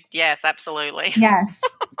food. Yes, absolutely. Yes.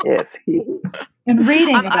 Yes. And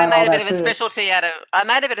reading I made a bit of a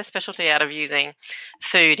specialty out of using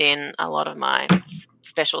food in a lot of my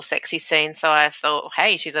special sexy scenes. So I thought,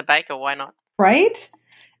 hey, she's a baker. Why not? Right.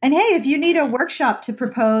 And hey, if you need a workshop to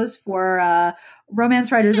propose for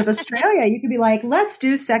romance writers of Australia, you could be like, let's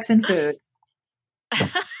do sex and food.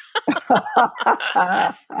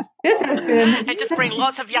 This has been... And just bring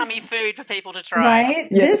lots of yummy food for people to try. Right?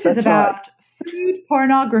 Yes, this is about food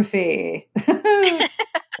pornography. The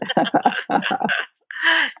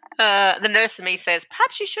nurse in me says,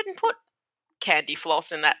 perhaps you shouldn't put candy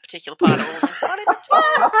floss in that particular part of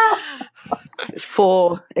the It's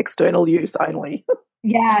for external use only.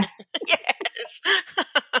 Yes. Yes.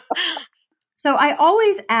 So I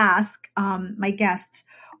always ask my guests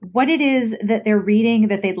what it is that they're reading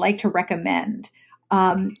that they'd like to recommend.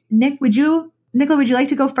 Nicola, would you like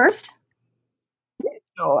to go first? Yeah,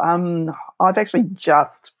 sure. I've actually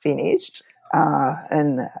just finished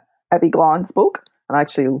an Abby Glines book, and I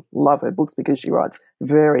actually love her books because she writes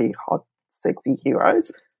very hot, sexy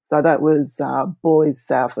heroes. So that was Boys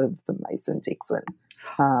South of the Mason-Dixon.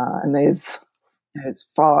 And there's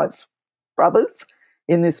 5 brothers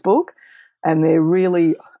in this book, and they're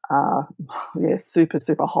really super,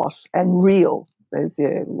 super hot and real. There's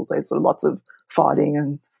sort of lots of fighting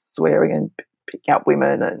and swearing and picking up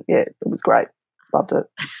women, and it was great. Loved it.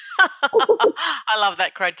 I love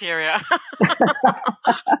that criteria.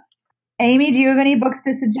 Amy, do you have any books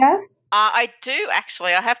to suggest? I do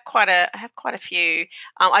actually. I have quite a few.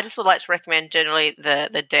 I just would like to recommend generally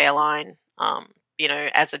the Dare line.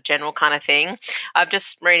 As a general kind of thing. I'm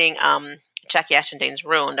just reading Jackie Ashendean's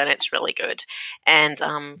Ruined, and it's really good. And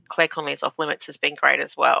Claire Conley's Off Limits has been great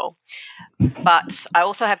as well. But I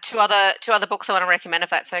also have two other books I want to recommend,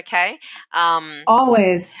 if that's okay.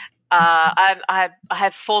 Always. I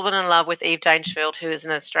have fallen in love with Eve Dangerfield, who is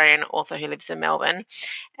an Australian author who lives in Melbourne,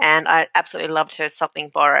 and I absolutely loved her Something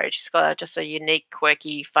Borrowed. She's got just a unique,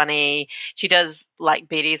 quirky, funny. She does like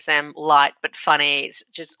BDSM, light but funny. It's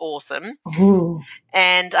just awesome. Ooh.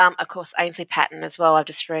 And of course, Ainsley Patton as well. I've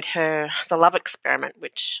just read her The Love Experiment,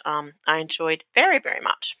 which I enjoyed very, very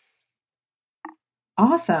much.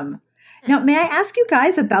 Awesome. Now, may I ask you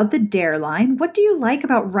guys about the Dare line? What do you like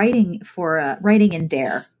about writing in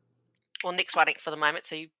Dare? Well, Nick's writing for the moment,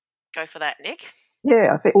 so you go for that, Nick.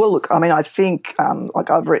 Yeah, I think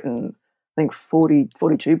I've written,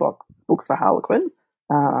 42 books for Harlequin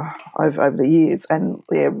over the years. And,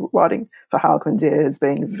 writing for Harlequin Dare has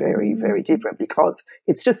been very, very different because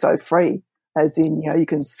it's just so free, as in, you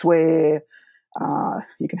can swear,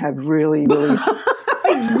 you can have really, really...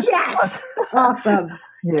 Yes! Awesome.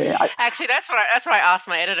 Yeah, Actually, that's what I asked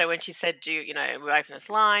my editor when she said, "Do you know we open this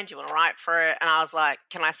line? Do you want to write for it?" And I was like,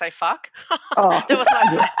 "Can I say fuck?" oh, that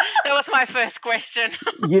was my first question.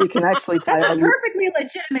 you can actually say That's a perfectly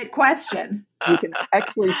legitimate question. you can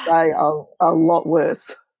actually say a lot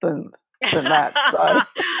worse than that. So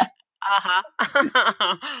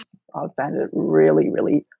I found it really,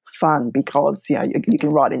 really fun because you can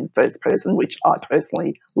write in first person, which I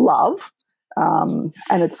personally love, and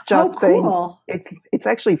it's just cool. it's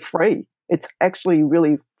actually free. It's actually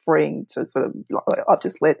really freeing to sort of I've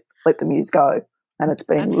just let the muse go, and it's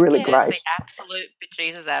been really great. The absolute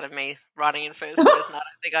bejesus out of me writing in first person. I don't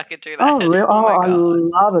think I could do that. Oh, really? Oh my I God.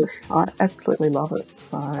 love it. I absolutely love it.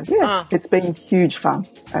 So yeah, it's been huge fun.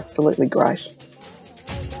 Absolutely great.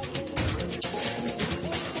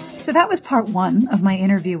 So that was part 1 of my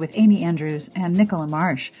interview with Amy Andrews and Nicola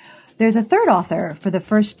Marsh. There's a third author for the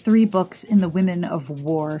first 3 books in the Women of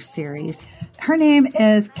War series. Her name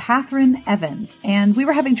is Catherine Evans, and we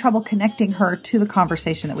were having trouble connecting her to the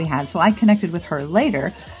conversation that we had, so I connected with her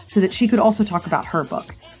later so that she could also talk about her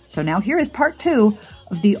book. So now here is part 2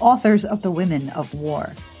 of the authors of the Women of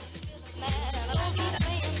War.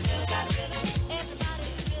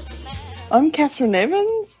 I'm Catherine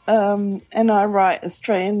Evans, and I write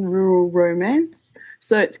Australian rural romance.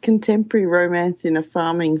 So it's contemporary romance in a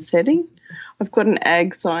farming setting. I've got an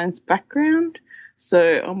ag science background, so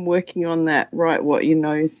I'm working on that write what you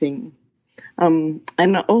know thing. And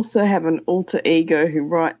I also have an alter ego who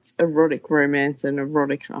writes erotic romance and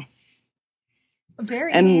erotica.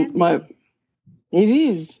 Very handy. It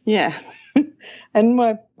is, yeah. And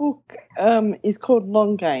my book is called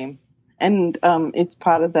Long Game. And it's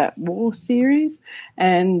part of that war series.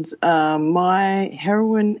 And my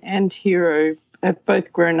heroine and hero have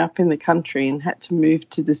both grown up in the country and had to move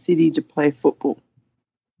to the city to play football.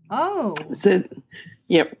 Oh. So,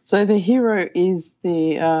 yep. So the hero is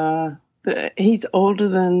he's older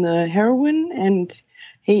than the heroine, and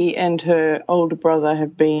he and her older brother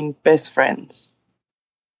have been best friends.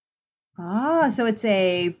 Ah, so it's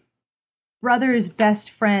a brother's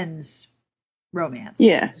best friends romance.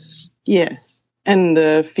 Yes. And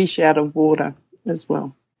the fish out of water as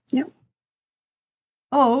well. Yep.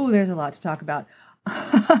 Oh, there's a lot to talk about.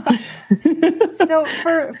 So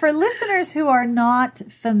for listeners who are not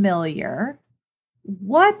familiar,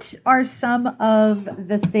 what are some of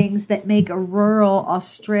the things that make a rural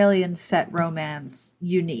Australian set romance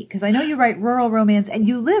unique? Because I know you write rural romance and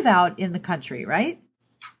you live out in the country, right?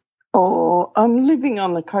 Oh, I'm living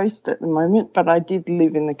on the coast at the moment, but I did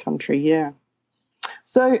live in the country, yeah.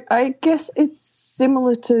 So I guess it's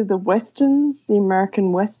similar to the Westerns, the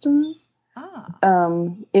American Westerns,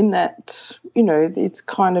 in that, it's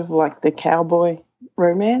kind of like the cowboy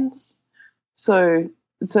romance. So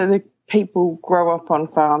the people grow up on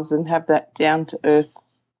farms and have that down-to-earth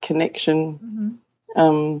connection,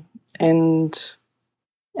 and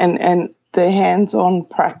they're hands-on,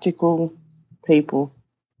 practical people.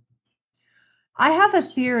 I have a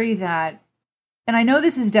theory that, and I know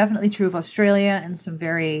this is definitely true of Australia and some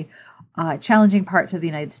very challenging parts of the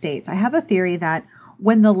United States. I have a theory that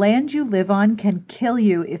when the land you live on can kill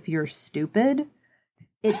you if you're stupid,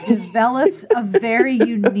 it develops a very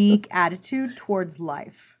unique attitude towards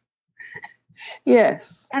life.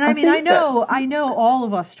 Yes. And I know all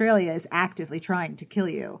of Australia is actively trying to kill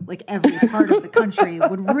you. Like every part of the country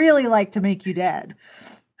would really like to make you dead.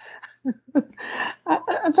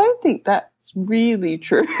 I don't think that's really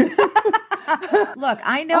true. Look,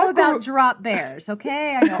 I know about drop bears,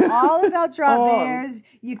 okay? I know all about drop bears.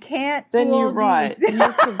 You can't Then fool you're me. right.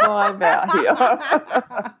 You survive out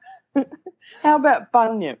here. How about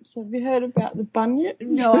bunyips? Have you heard about the bunyips?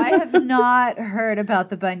 No, I have not heard about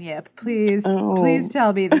the bunyip. Please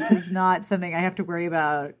tell me this is not something I have to worry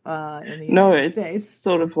about in the United States. It's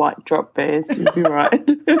sort of like drop bears. You'd be right.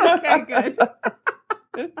 Okay, good.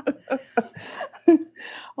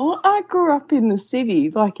 Well, I grew up in the city,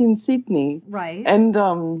 like in Sydney. Right. And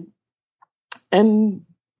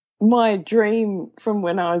my dream from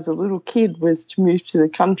when I was a little kid was to move to the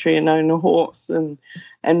country and own a horse. And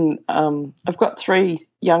I've got 3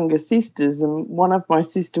 younger sisters, and one of my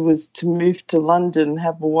sister was to move to London and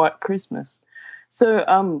have a white Christmas.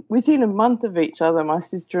 So within a month of each other, my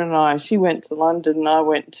sister and I, she went to London and I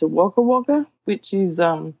went to Wagga Wagga, which is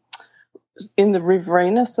in the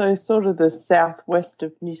Riverina, so sort of the southwest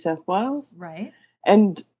of New South Wales. Right.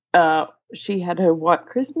 And she had her white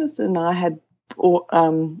Christmas, and I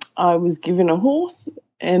was given a horse,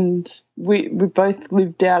 and we both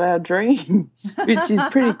lived out our dreams, which is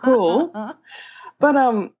pretty cool. But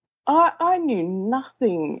I knew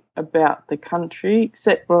nothing about the country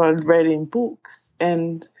except what I'd read in books,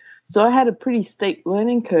 and So I had a pretty steep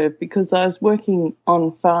learning curve because I was working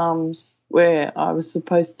on farms where I was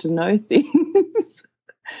supposed to know things.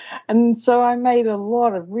 And so I made a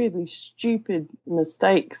lot of really stupid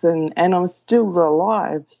mistakes and I'm still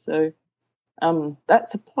alive. So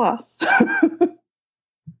that's a plus.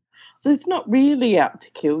 So it's not really out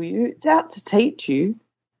to kill you. It's out to teach you.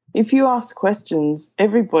 If you ask questions,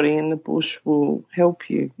 everybody in the bush will help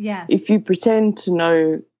you. Yes. If you pretend to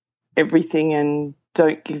know everything and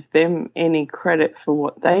don't give them any credit for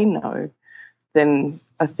what they know, then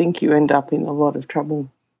I think you end up in a lot of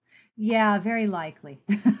trouble. Yeah, very likely.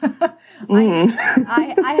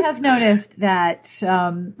 I have noticed that,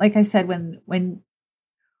 like I said, when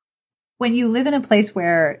you live in a place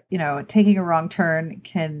where, taking a wrong turn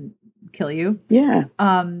can kill you. Yeah.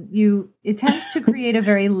 It tends to create a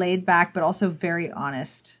very laid back, but also very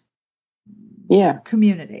honest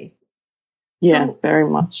community. Yeah, So, very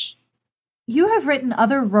much. You have written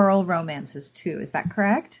other rural romances too. Is that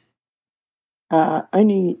correct?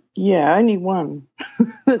 Only one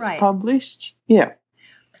that's published. Yeah.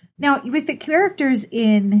 Now, with the characters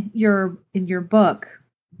in your book,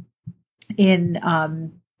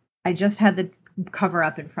 I just had the cover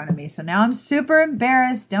up in front of me, so now I'm super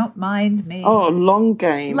embarrassed. Don't mind me. Oh, Long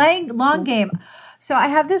Game. Long Game. So I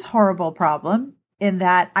have this horrible problem in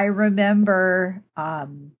that I remember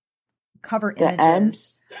cover the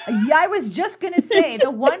images. Abs. Yeah, I was just going to say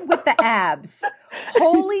the one with the abs.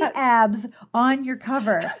 Holy abs on your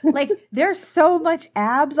cover. Like, there's so much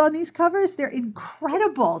abs on these covers. They're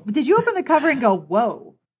incredible. Did you open the cover and go,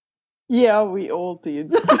 whoa? Yeah, we all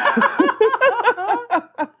did.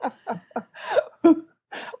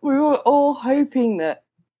 We were all hoping that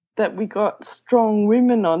we got strong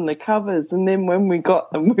women on the covers, and then when we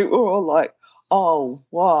got them, we were all like, oh,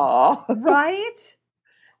 wow. Right?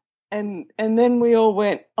 And then we all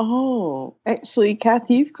went, oh, actually, Kath,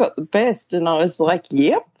 you've got the best. And I was like,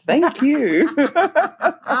 yep, thank you. You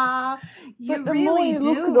but the really more you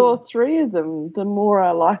do. look at all three of them, the more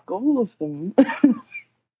I like all of them.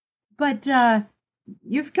 But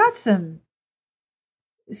you've got some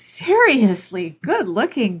seriously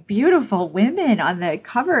good-looking, beautiful women on the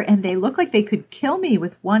cover, and they look like they could kill me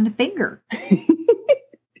with one finger.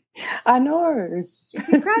 I know. It's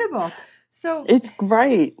incredible. So it's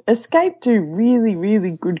great. Escape do really,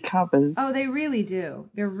 really good covers. Oh, they really do.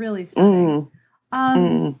 They're really stunning.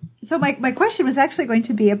 So my question was actually going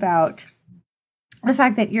to be about the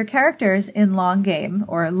fact that your characters in Long Game,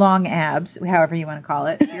 or Long Abs, however you want to call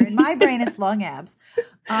it. If you're in my brain, it's Long Abs.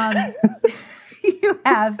 You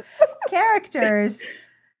have characters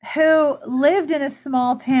who lived in a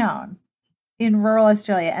small town in rural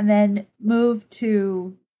Australia and then moved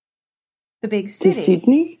to the big city. To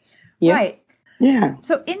Sydney? Yep. Right. Yeah.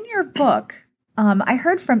 So in your book, I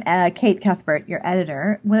heard from Kate Cuthbert, your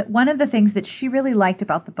editor, one of the things that she really liked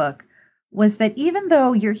about the book was that even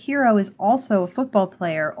though your hero is also a football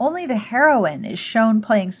player, only the heroine is shown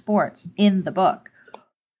playing sports in the book.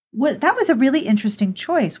 That was a really interesting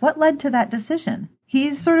choice. What led to that decision?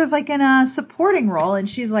 He's sort of like in a supporting role, and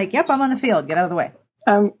she's like, yep, I'm on the field. Get out of the way.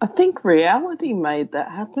 I think reality made that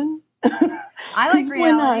happen. I like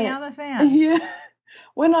reality. I'm a fan. Yeah.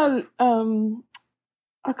 When I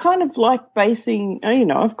kind of like basing,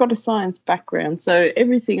 I've got a science background, so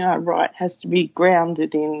everything I write has to be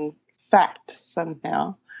grounded in fact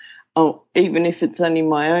somehow, even if it's only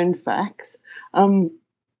my own facts. And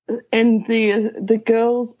the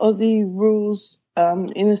girls' Aussie rules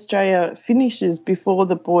in Australia finishes before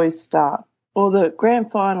the boys start, or the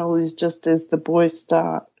grand final is just as the boys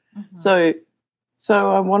start. Mm-hmm.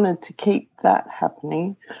 So I wanted to keep that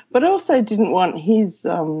happening, but I also didn't want his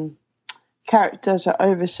character to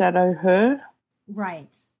overshadow her.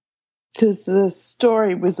 Right. Because the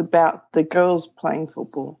story was about the girls playing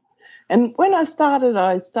football. And when I started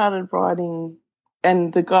writing,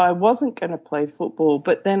 and the guy wasn't going to play football,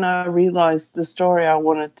 but then I realised the story I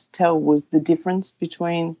wanted to tell was the difference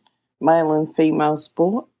between male and female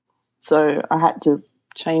sport. So I had to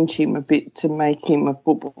change him a bit to make him a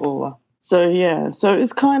footballer. So, yeah, so it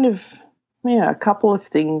was kind of, a couple of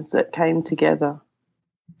things that came together.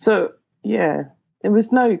 So, yeah, there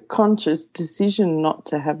was no conscious decision not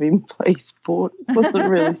to have him play sport. It wasn't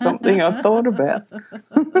really something I thought about.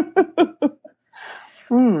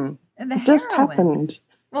 And it just happened.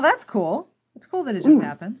 Well, that's cool. It's cool that it just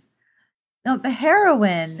happens. Now, the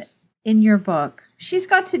heroine in your book, she's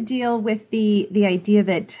got to deal with the idea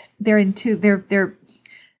that they're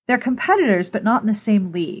competitors, but not in the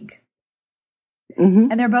same league. Mm-hmm.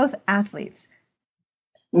 And they're both athletes.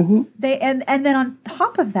 Mm-hmm. And then on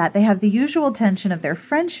top of that, they have the usual tension of their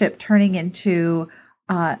friendship turning into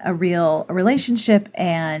a relationship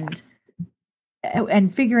and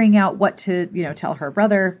figuring out what to, tell her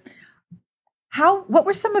brother. What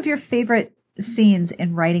were some of your favorite scenes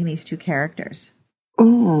in writing these two characters?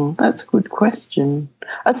 That's a good question.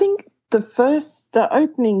 I think the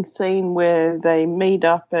opening scene where they meet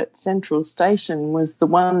up at Central Station was the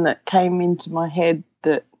one that came into my head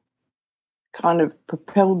that kind of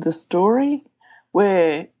propelled the story,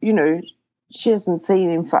 where, she hasn't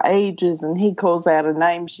seen him for ages and he calls out a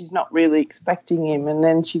name. She's not really expecting him, and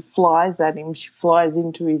then she flies at him. She flies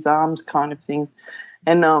into his arms kind of thing.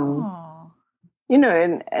 And,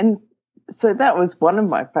 and so that was one of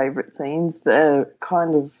my favourite scenes, the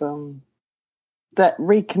kind of that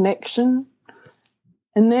reconnection.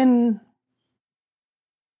 And then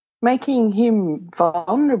making him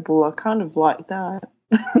vulnerable, I kind of like that.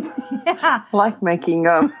 Yeah. Like making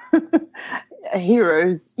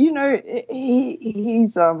heroes.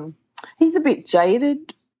 He's a bit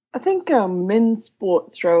jaded. I think men's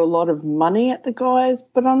sports throw a lot of money at the guys,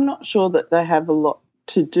 but I'm not sure that they have a lot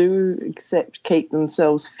to do except keep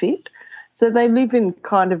themselves fit. So they live in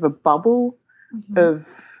kind of a bubble of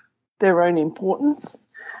their own importance.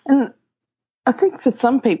 And I think for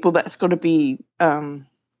some people that's got to be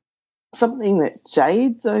something that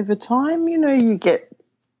jades over time. You get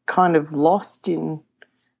kind of lost in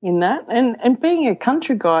that. And being a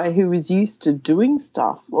country guy who is used to doing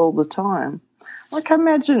stuff all the time, like I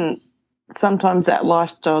imagine sometimes that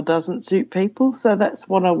lifestyle doesn't suit people. So that's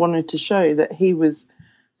what I wanted to show, that he was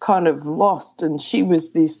kind of lost and she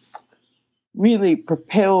was this really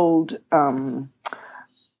propelled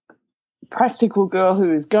practical girl who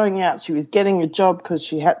was going out. She was getting a job because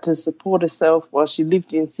she had to support herself while she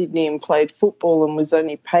lived in Sydney and played football and was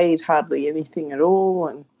only paid hardly anything at all,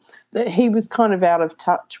 and that he was kind of out of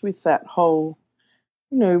touch with that whole,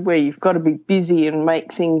 where you've got to be busy and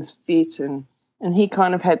make things fit, and he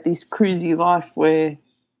kind of had this cruisy life where,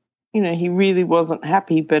 he really wasn't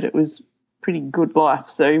happy, but it was pretty good life,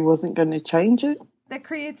 so he wasn't going to change it. That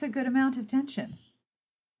creates a good amount of tension.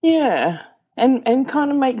 Yeah. And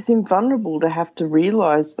kind of makes him vulnerable to have to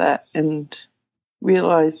realise that, and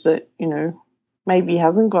realise that, maybe he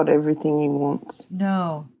hasn't got everything he wants.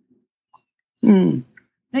 No.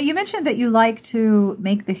 Now, you mentioned that you like to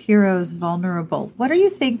make the heroes vulnerable. What do you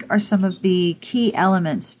think are some of the key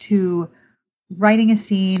elements to writing a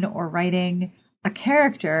scene or writing a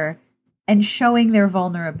character and showing their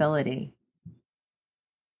vulnerability?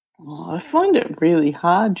 I find it really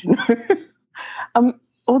hard,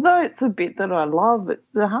 although it's a bit that I love,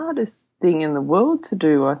 it's the hardest thing in the world to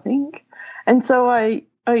do, I think. And so I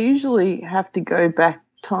usually have to go back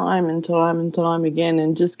time and time and time again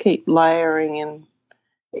and just keep layering and,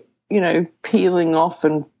 peeling off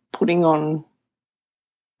and putting on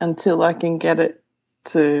until I can get it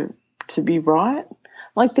to be right.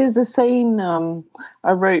 Like there's a scene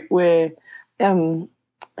I wrote where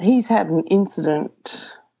he's had an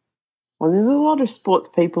incident. Well, there's a lot of sports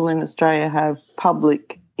people in Australia have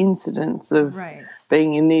public incidents of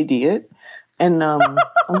being an idiot, and I'm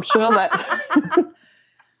sure that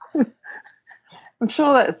I'm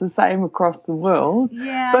sure that's the same across the world.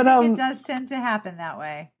 Yeah, but I think it does tend to happen that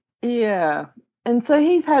way. Yeah, and so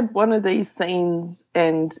he's had one of these scenes,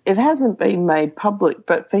 and it hasn't been made public,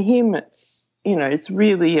 but for him, it's it's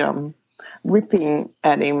really ripping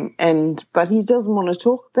at him, but he doesn't want to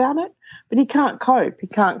talk about it. But he can't cope. He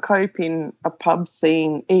can't cope in a pub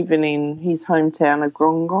scene, even in his hometown of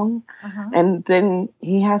Grongong. And then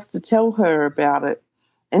he has to tell her about it.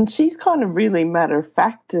 And she's kind of really matter of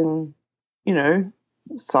fact and,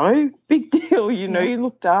 so big deal, you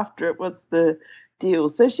looked after it. What's the deal?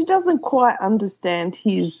 So she doesn't quite understand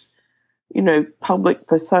his, public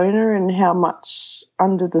persona and how much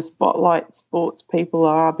under the spotlight sports people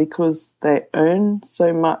are, because they earn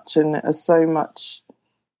so much and are so much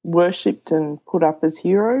worshipped and put up as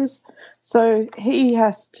heroes. So he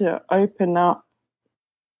has to open up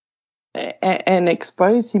and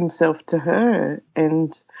expose himself to her.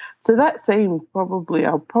 And so that scene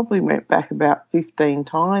I probably went back about 15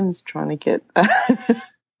 times trying to get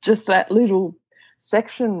just that little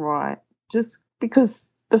section right, just because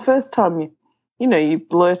the first time you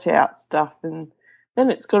blurt out stuff, and then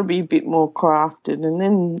it's got to be a bit more crafted, and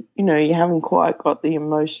then you haven't quite got the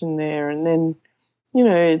emotion there, and then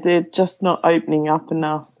they're just not opening up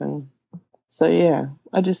enough. And so, yeah,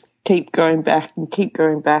 I just keep going back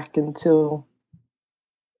until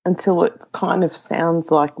it kind of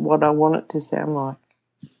sounds like what I want it to sound like.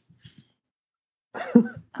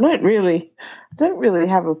 I don't really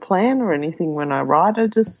have a plan or anything when I write. I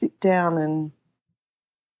just sit down and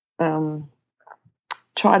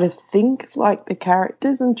try to think like the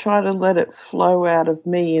characters and try to let it flow out of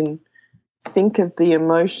me and think of the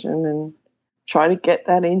emotion and try to get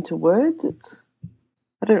that into words.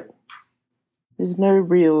 There's no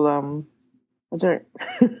real, I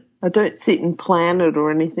don't sit and plan it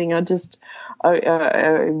or anything.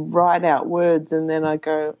 I write out words and then I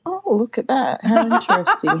go, oh, look at that. How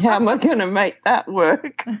interesting. How am I going to make that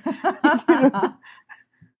work?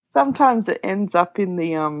 Sometimes it ends up in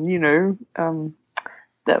the,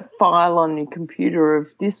 that file on your computer of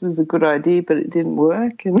this was a good idea but it didn't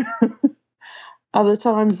work. And other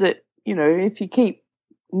times that, if you keep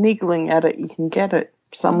niggling at it, you can get it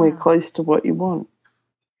somewhere close to what you want.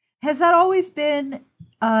 Has that always been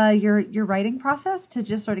your writing process, to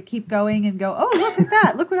just sort of keep going and go, oh, look at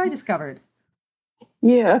that. Look what I discovered.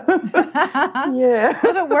 Yeah. Yeah.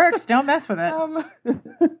 If it works, don't mess with it.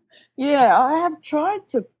 Yeah, I have tried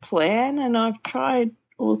to plan and I've tried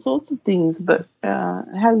all sorts of things, but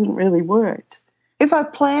it hasn't really worked. If I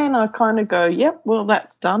plan, I kind of go, yep, well,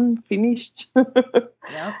 that's done, finished.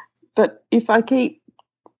 Yep. But if I keep,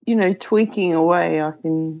 tweaking away,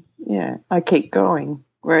 I keep going.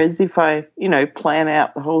 Whereas if I, plan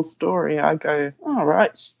out the whole story, I go, all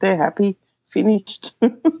right, they're happy, finished.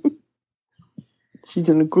 She's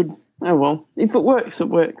in a good, oh, well, if it works, it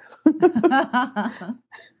works.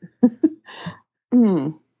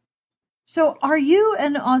 So are you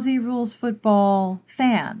an Aussie Rules football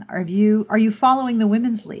fan? Are you following the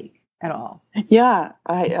Women's League at all? Yeah,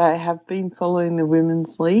 I have been following the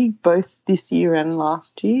Women's League both this year and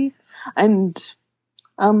last year. And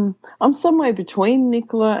I'm somewhere between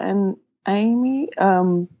Nicola and Amy.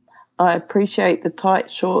 I appreciate the tight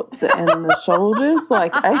shorts and the shoulders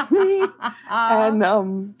like Amy.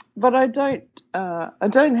 And but I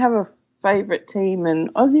don't have a favourite team,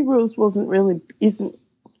 and Aussie Rules isn't.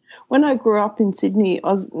 When I grew up in Sydney,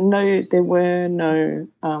 there were no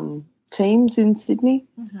teams in Sydney.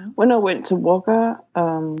 Mm-hmm. When I went to Wagga,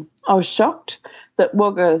 I was shocked that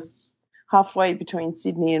Wagga's halfway between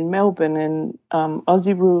Sydney and Melbourne, and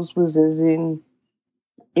Aussie Rules was as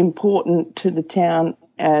important to the town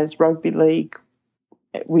as rugby league,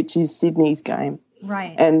 which is Sydney's game,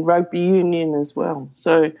 right? And rugby union as well.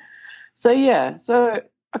 So I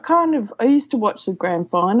used to watch the grand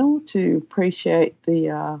final to appreciate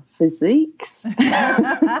the physiques.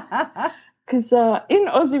 Because in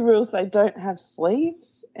Aussie Rules they don't have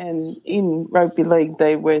sleeves, and in rugby league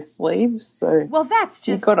they wear sleeves. So that's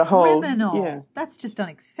just criminal. Yeah. That's just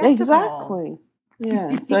unacceptable. Exactly.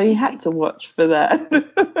 Yeah. So you had to watch for that.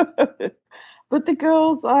 But the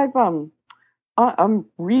girls, I'm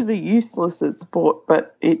really useless at sport,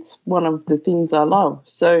 but it's one of the things I love.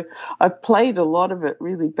 So I've played a lot of it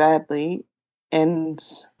really badly. And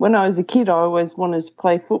when I was a kid, I always wanted to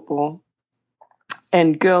play football.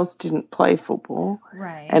 And girls didn't play football.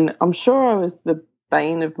 Right. And I'm sure I was the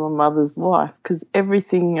bane of my mother's life because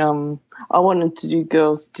everything I wanted to do,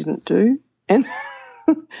 girls didn't do. And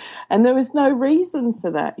and there was no reason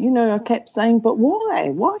for that. I kept saying, but why?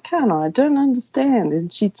 Why can't I? I don't understand.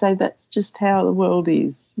 And she'd say, that's just how the world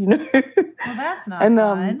is, Well, that's not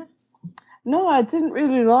fun. No, I didn't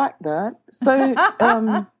really like that. So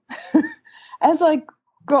as I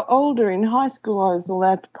got older in high school, I was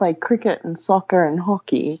allowed to play cricket and soccer and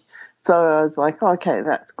hockey. So I was like, okay,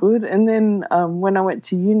 that's good. And then when I went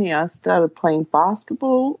to uni, I started playing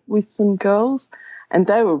basketball with some girls, and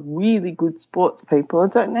they were really good sports people. I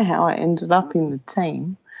don't know how I ended up in the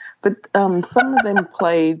team, but some of them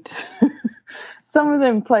played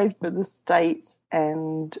for the state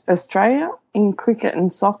and Australia in cricket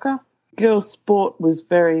and soccer. Girls' sport was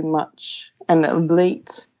very much an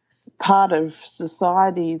elite part of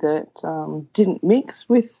society that didn't mix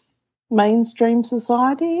with mainstream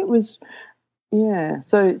society. It was,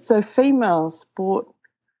 so female sport,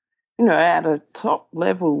 at a top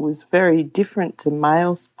level was very different to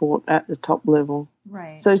male sport at the top level.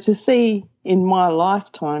 Right. So to see in my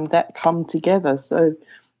lifetime that come together, so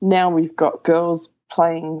now we've got girls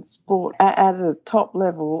playing sport at a top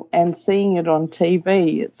level and seeing it on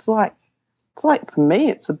TV, it's like for me,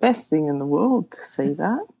 it's the best thing in the world to see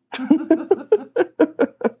that.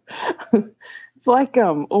 It's like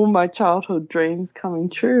all my childhood dreams coming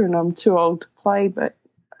true, and I'm too old to play, but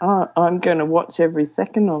I'm going to watch every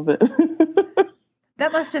second of it.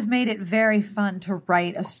 That must have made it very fun to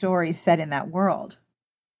write a story set in that world.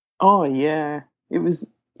 Oh, yeah. It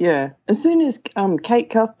was, yeah. As soon as Kate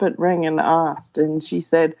Cuthbert rang and asked, and she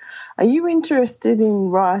said, are you interested in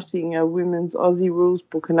writing a women's Aussie Rules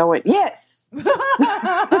book? And I went, yes. Yes,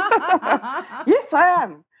 I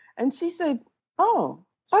am. And she said, oh,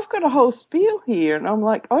 I've got a whole spiel here. And I'm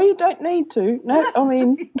like, oh, you don't need to. No, I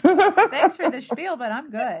mean. Thanks for the spiel, but I'm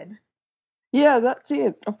good. Yeah, that's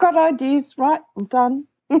it. I've got ideas. Right, I'm done.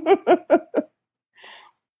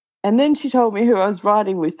 And then she told me who I was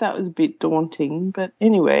writing with. That was a bit daunting. But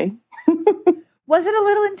anyway. Was it a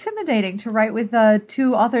little intimidating to write with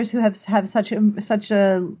two authors who have such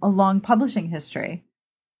a long publishing history?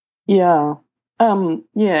 Yeah.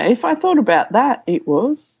 Yeah, if I thought about that, it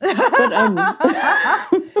was. But, well,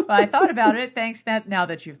 I thought about it. Thanks now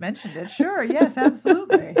that you've mentioned it. Sure. Yes,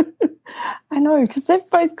 absolutely. I know, because they've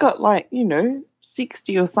both got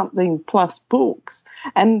 60 or something plus books,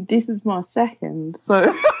 and this is my second.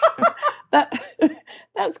 So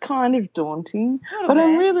that's kind of daunting. But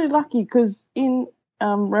I'm really lucky because in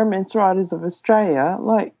Romance Writers of Australia,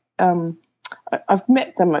 I've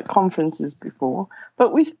met them at conferences before,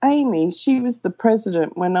 but with Amy, she was the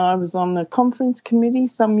president when I was on the conference committee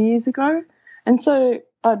some years ago, and so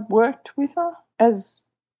I'd worked with her as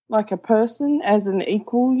a person, as an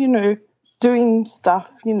equal, doing stuff,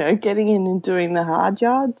 getting in and doing the hard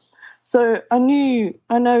yards. So I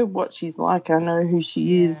know what she's like. I know who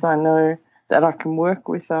she is. I know that I can work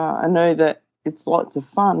with her. I know that it's lots of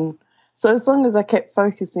fun. So as long as I kept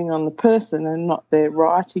focusing on the person and not their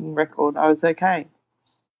writing record, I was okay.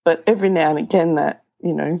 But every now and again that,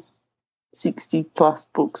 60 plus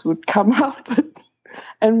books would come up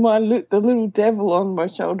and the little devil on my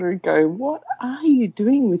shoulder would go, what are you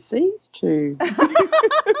doing with these two?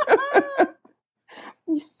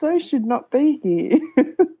 You so should not be here.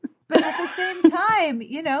 But at the same time,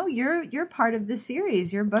 you're part of the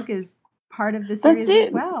series. Your book is part of the series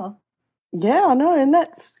as well. Yeah, I know. And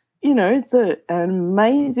that's, it's an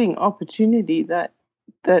amazing opportunity that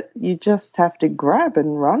you just have to grab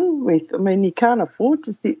and run with. I mean, you can't afford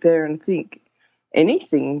to sit there and think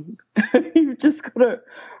anything. You've just got to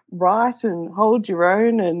write and hold your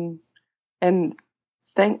own and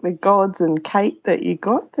thank the gods and Kate that you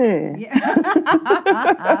got there.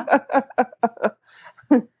 Yeah.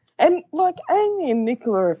 And Amy and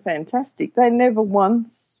Nicola are fantastic. They never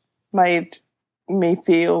once made me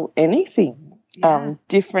feel anything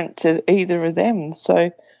different to either of them.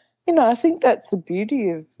 So, I think that's the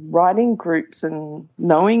beauty of writing groups and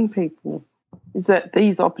knowing people, is that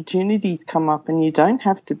these opportunities come up and you don't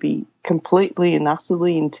have to be completely and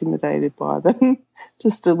utterly intimidated by them,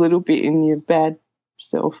 just a little bit in your bad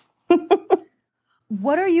self.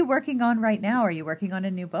 What are you working on right now? Are you working on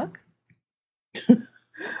a new book? I'm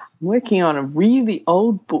working on a really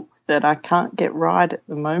old book that I can't get right at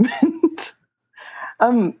the moment.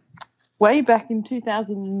 Way back in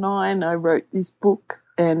 2009, I wrote this book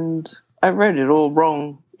and I wrote it all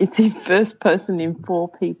wrong. It's in first person in 4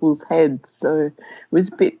 people's heads, so it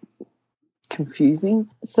was a bit confusing.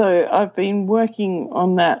 So I've been working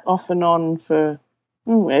on that off and on for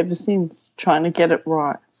ever since, trying to get it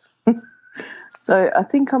right. So I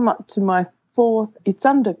think I'm up to my 4th. It's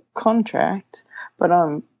under contract, but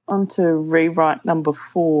I'm on to rewrite number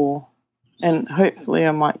 4, and hopefully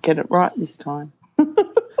I might get it right this time.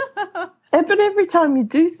 But every time you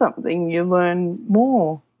do something, you learn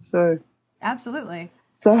more. So absolutely.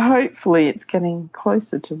 So hopefully it's getting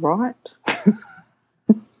closer to right.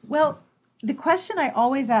 Well, the question I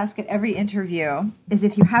always ask at every interview is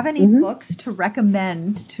if you have any books to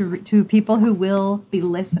recommend to people who will be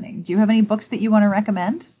listening. Do you have any books that you want to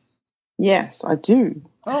recommend? Yes, I do.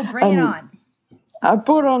 Oh, bring it on. I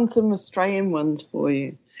brought on some Australian ones for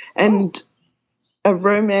you, and a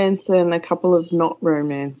romance and a couple of not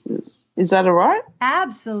romances. Is that all right?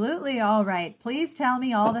 Absolutely all right. Please tell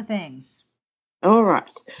me all the things. All right.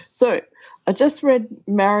 So I just read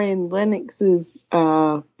Marion Lennox's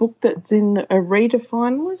book that's in a reader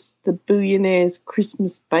finalist, The Billionaire's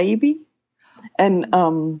Christmas Baby.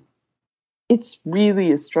 And it's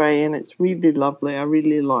really Australian. It's really lovely. I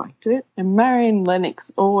really liked it. And Marion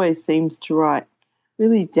Lennox always seems to write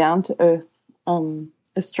really down-to-earth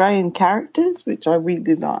Australian characters, which I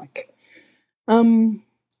really like. And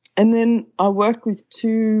then I work with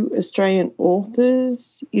 2 Australian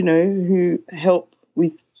authors, who help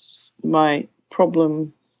with my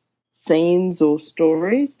problem scenes or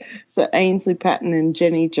stories. So Ainsley Patton and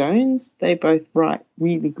Jenny Jones, they both write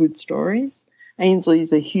really good stories.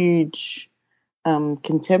 Ainsley's a huge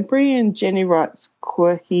contemporary, and Jenny writes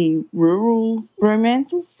quirky rural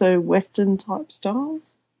romances, so Western type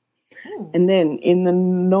styles. Ooh. And then in the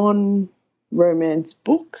non-romance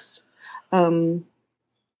books, one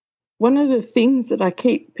of the things that I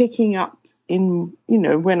keep picking up in,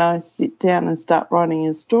 when I sit down and start writing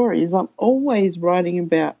a story is I'm always writing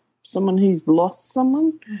about someone who's lost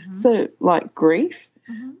someone, so like grief.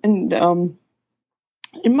 And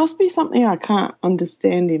It must be something I can't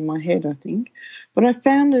understand in my head, I think. But I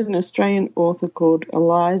found an Australian author called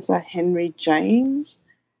Eliza Henry James,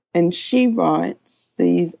 and she writes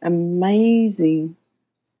these amazing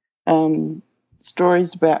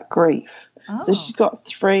stories about grief. Oh. So she's got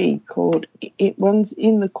 3 called, one's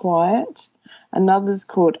In the Quiet, another's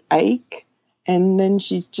called Ache, and then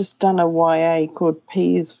she's just done a YA called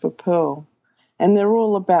P is for Pearl. And they're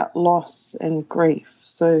all about loss and grief.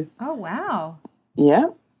 So, Oh, wow. yeah.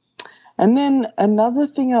 And then another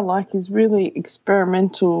thing I like is really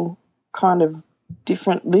experimental kind of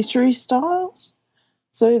different literary styles.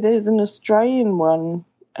 So there's an Australian one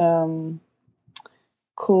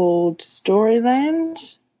called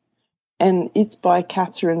Storyland, and it's by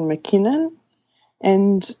Catherine McKinnon.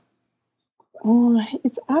 And I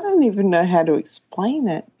don't even know how to explain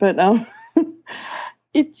it, but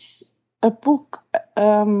it's a book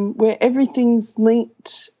where everything's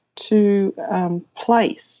linked to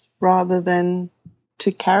place rather than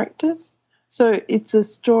to characters. So it's a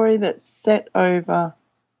story that's set over,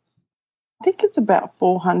 I think it's about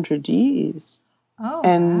 400 years. Oh,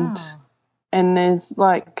 and wow. And there's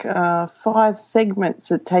like 5 segments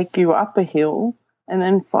that take you up a hill and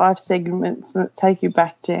then 5 segments that take you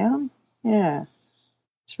back down. Yeah.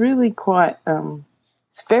 It's really quite,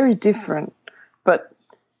 it's very different, but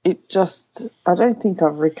I don't think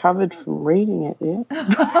I've recovered from reading it yet.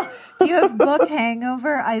 Do you have book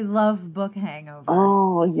hangover? I love book hangover.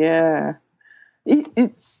 Oh, yeah.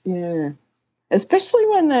 It's, yeah. Especially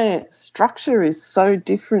when the structure is so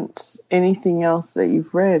different to anything else that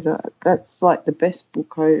you've read. That's like the best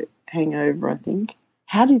book hangover, I think.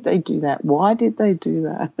 How did they do that? Why did they do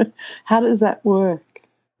that? How does that work?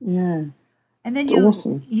 Yeah. And then It's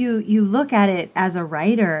awesome. you look at it as a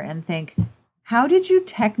writer and think, how did you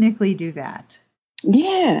technically do that?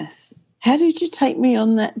 Yes. How did you take me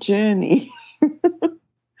on that journey?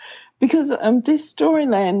 Because this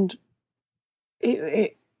Storyland,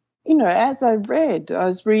 as I read, I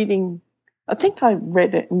was reading, I think I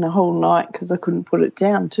read it in the whole night because I couldn't put it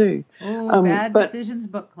down too. Oh, Bad Decisions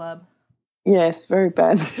Book Club. Yes, very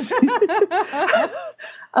bad.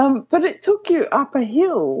 But it took you up a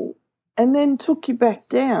hill and then took you back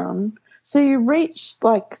down. So you reached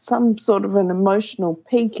like some sort of an emotional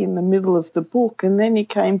peak in the middle of the book, and then you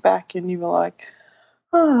came back and you were like,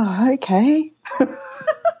 oh, okay.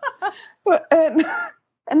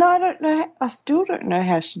 And I don't know, I still don't know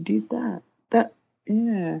how she did that.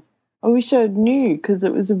 Yeah. I wish I knew, because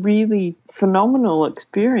it was a really phenomenal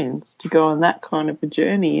experience to go on that kind of a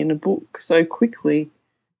journey in a book so quickly.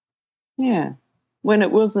 Yeah. When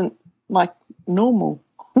it wasn't like normal.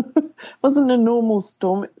 Wasn't a normal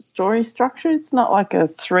story structure. It's not like a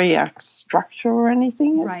 3-act structure or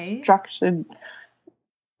anything. Right. It's structured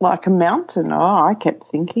like a mountain. Oh, I kept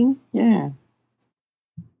thinking. Yeah.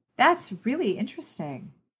 That's really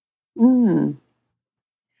interesting.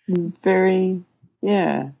 It's very,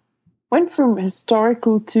 yeah. Went from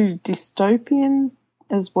historical to dystopian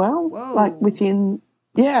as well. Whoa. Like within,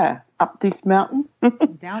 up this mountain.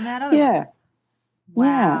 Down that other. Yeah. Wow.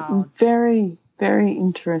 Yeah. It was very, very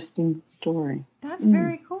interesting story. That's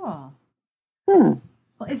very cool. Hmm.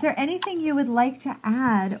 Well, is there anything you would like to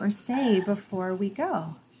add or say before we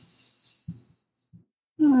go?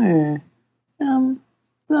 No.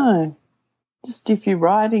 No. Just if you're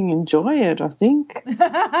writing, enjoy it, I think.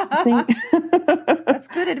 That's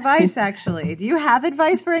good advice, actually. Do you have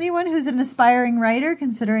advice for anyone who's an aspiring writer,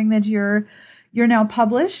 considering that you're now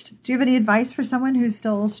published? Do you have any advice for someone who's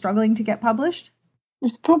still struggling to get published?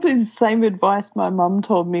 It's probably the same advice my mum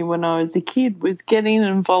told me when I was a kid, was get in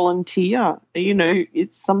and volunteer.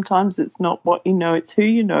 Sometimes it's not what you know, it's who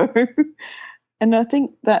you know. And I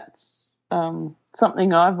think that's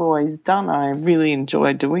something I've always done. I really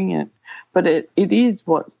enjoy doing it. But it is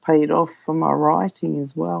what's paid off for my writing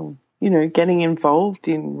as well. Getting involved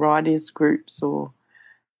in writers' groups or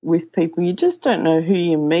with people. You just don't know who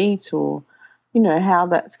you meet or, how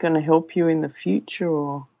that's going to help you in the future.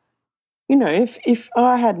 Or, if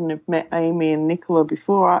I hadn't have met Amy and Nicola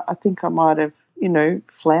before, I think I might have,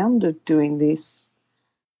 floundered doing this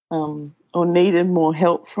or needed more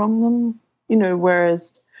help from them.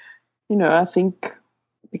 Whereas, I think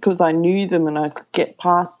because I knew them and I could get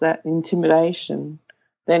past that intimidation,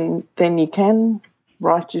 then you can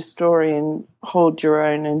write your story and hold your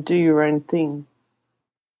own and do your own thing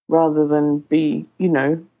rather than be,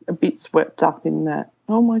 a bit swept up in that,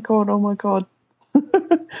 oh, my God,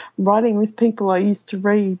 writing with people I used to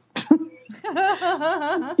read,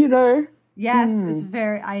 Yes, it's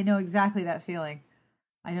I know exactly that feeling.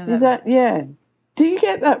 I know that. Is that, yeah. Do you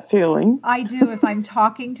get that feeling? I do. If I'm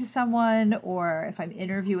talking to someone or if I'm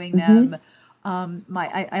interviewing them,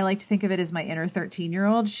 I like to think of it as my inner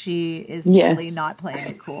 13-year-old. She is Yes. really not playing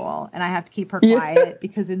it cool, and I have to keep her quiet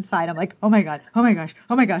because inside I'm like, oh my god, oh my gosh,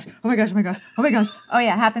 oh my gosh, oh my gosh, oh my gosh, oh my gosh. Oh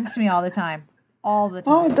yeah, it happens to me all the time. All the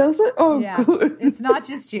time. Oh, does it? Oh, yeah. good. It's not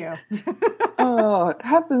just you. Oh, it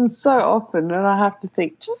happens so often, and I have to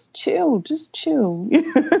think, just chill, just chill.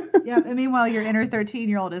 Yeah, and meanwhile, your inner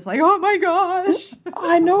 13-year-old is like, oh my gosh.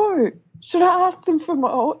 I know. Should I ask them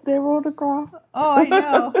for their autograph? Oh, I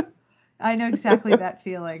know. I know exactly that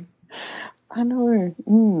feeling. I know.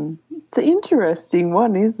 It's an interesting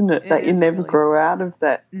one, isn't it? That you never grow out of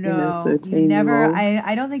that inner 13-year-old. You never.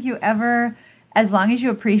 I don't think you ever, as long as you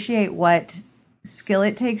appreciate what skill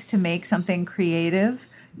it takes to make something creative,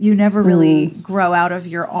 you never really grow out of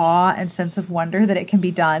your awe and sense of wonder that it can be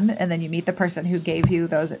done. And then you meet the person who gave you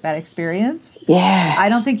that experience. Yeah. I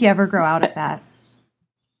don't think you ever grow out of that.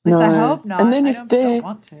 At least I hope not. And then I don't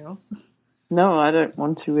want to. No, I don't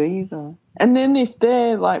want to either. And then if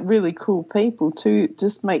they're like really cool people too, it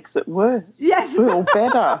just makes it worse. Yes. Or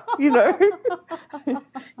better, You're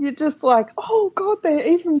just like, oh God, they're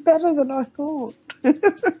even better than I thought.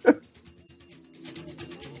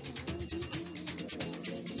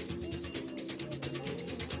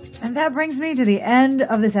 And that brings me to the end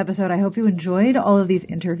of this episode. I hope you enjoyed all of these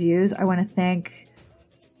interviews. I want to thank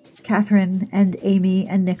Catherine and Amy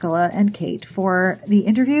and Nicola and Kate for the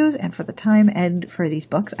interviews and for the time and for these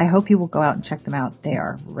books. I hope you will go out and check them out. They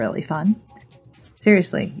are really fun.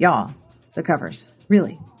 Seriously, y'all, the covers.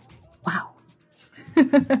 Really. Wow.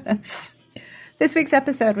 This week's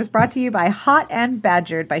episode was brought to you by Hot and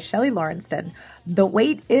Badgered by Shelley Lawrenston. The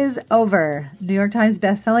wait is over. New York Times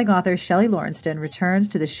bestselling author Shelley Lawrenston returns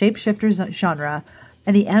to the shapeshifter genre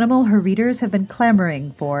and the animal her readers have been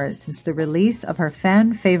clamoring for since the release of her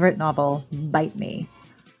fan favorite novel, Bite Me.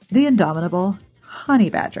 The indomitable honey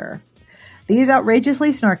badger. These outrageously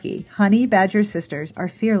snarky honey badger sisters are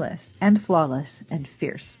fearless and flawless and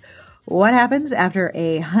fierce. What happens after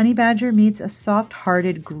a honey badger meets a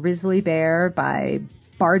soft-hearted grizzly bear by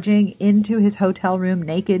barging into his hotel room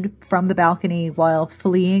naked from the balcony while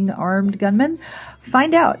fleeing armed gunmen?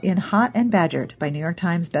 Find out in Hot and Badgered by New York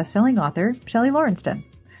Times bestselling author Shelley Lawrenston.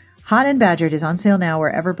 Hot and Badgered is on sale now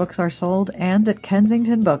wherever books are sold and at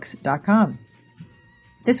kensingtonbooks.com.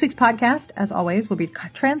 This week's podcast, as always, will be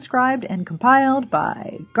transcribed and compiled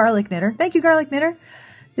by Garlic Knitter. Thank you, Garlic Knitter.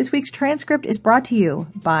 This week's transcript is brought to you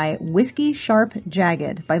by Whiskey Sharp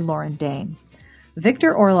Jagged by Lauren Dane.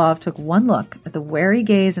 Victor Orlov took one look at the wary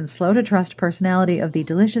gaze and slow-to-trust personality of the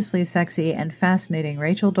deliciously sexy and fascinating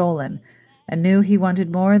Rachel Dolan and knew he wanted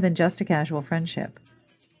more than just a casual friendship.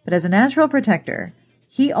 But as a natural protector,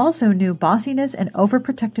 he also knew bossiness and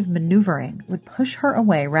overprotective maneuvering would push her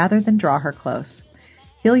away rather than draw her close.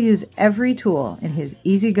 He'll use every tool in his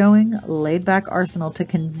easygoing, laid-back arsenal to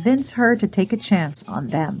convince her to take a chance on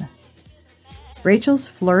them. Rachel's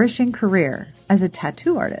flourishing career as a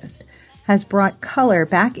tattoo artist has brought color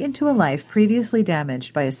back into a life previously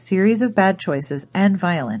damaged by a series of bad choices and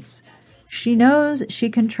violence. She knows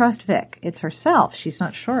she can trust Vic. It's herself she's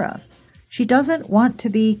not sure of. She doesn't want to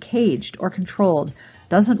be caged or controlled,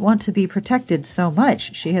 doesn't want to be protected so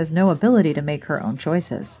much she has no ability to make her own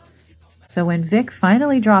choices. So when Vic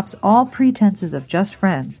finally drops all pretenses of just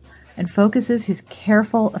friends and focuses his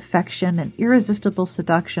careful affection and irresistible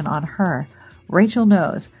seduction on her, Rachel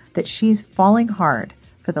knows that she's falling hard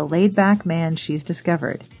for the laid-back man she's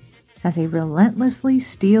discovered has a relentlessly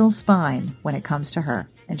steel spine when it comes to her,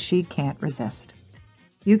 and she can't resist.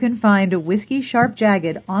 You can find Whiskey Sharp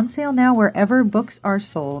Jagged on sale now wherever books are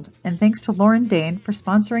sold, and thanks to Lauren Dane for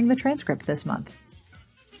sponsoring the transcript this month.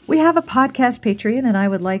 We have a podcast Patreon, and I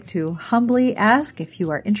would like to humbly ask, if you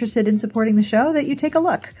are interested in supporting the show, that you take a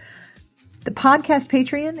look. The podcast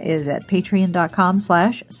Patreon is at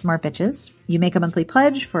patreon.com/smartbitches. You make a monthly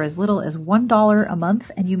pledge for as little as $1 a month,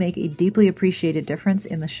 and you make a deeply appreciated difference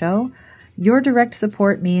in the show. Your direct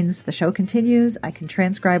support means the show continues, I can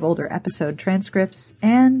transcribe older episode transcripts,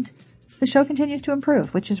 and the show continues to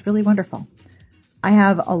improve, which is really wonderful. I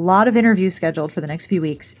have a lot of interviews scheduled for the next few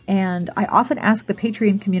weeks, and I often ask the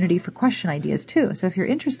Patreon community for question ideas too. So if you're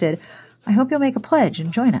interested, I hope you'll make a pledge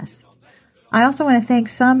and join us. I also want to thank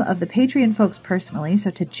some of the Patreon folks personally.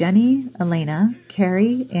 So to Jenny, Elena,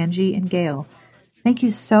 Carrie, Angie, and Gail, thank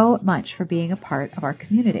you so much for being a part of our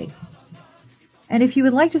community. And if you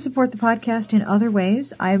would like to support the podcast in other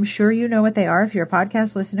ways, I am sure you know what they are if you're a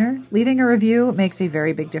podcast listener. Leaving a review makes a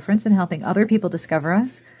very big difference in helping other people discover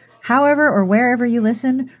us. However or wherever you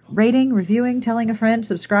listen, rating, reviewing, telling a friend,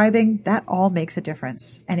 subscribing, that all makes a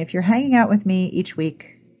difference. And if you're hanging out with me each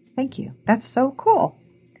week, thank you. That's so cool.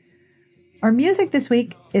 Our music this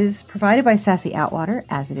week is provided by Sassy Outwater,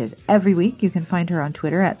 as it is every week. You can find her on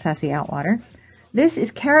Twitter at Sassy Outwater. This is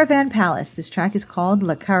Caravan Palace. This track is called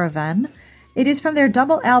La Caravane. It is from their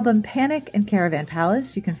double album Panic and Caravan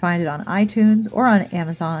Palace. You can find it on iTunes or on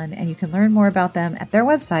Amazon, and you can learn more about them at their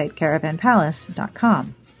website,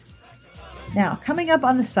 caravanpalace.com. Now, coming up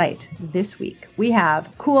on the site this week, we have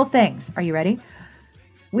cool things. Are you ready?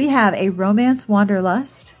 We have a Romance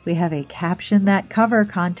Wanderlust, we have a Caption That Cover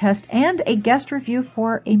contest, and a guest review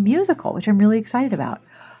for a musical, which I'm really excited about.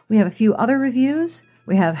 We have a few other reviews,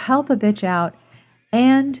 we have Help a Bitch Out,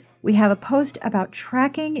 and we have a post about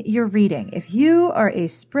tracking your reading. If you are a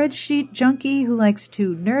spreadsheet junkie who likes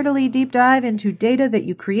to nerdily deep dive into data that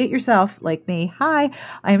you create yourself, like me, hi,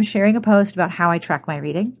 I am sharing a post about how I track my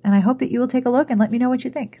reading, and I hope that you will take a look and let me know what you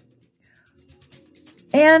think.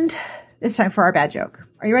 And it's time for our bad joke.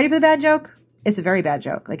 Are you ready for the bad joke? It's a very bad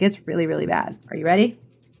joke. Like, it's really, really bad. Are you ready?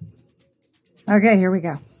 Okay, here we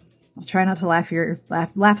go. I'll try not to laugh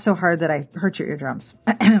so hard that I hurt your eardrums.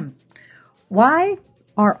 Why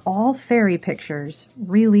are all fairy pictures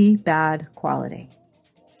really bad quality?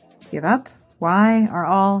 Give up? Why are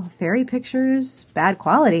all fairy pictures bad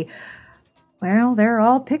quality? Well, they're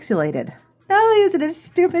all pixelated. Not only is it a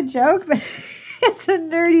stupid joke, but it's a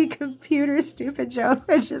nerdy computer stupid joke,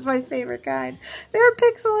 which is my favorite kind. They're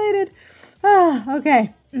pixelated.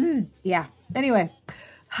 Okay. Yeah. Anyway.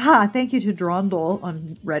 Thank you to Drondle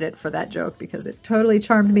on Reddit for that joke because it totally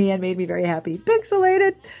charmed me and made me very happy.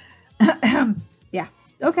 Pixelated. Yeah.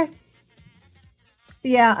 Okay.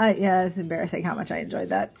 Yeah, it's embarrassing how much I enjoyed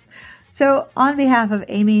that. So on behalf of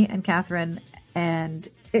Amy and Catherine and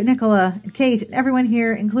Nicola and Kate and everyone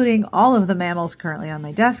here, including all of the mammals currently on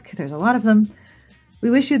my desk, there's a lot of them, we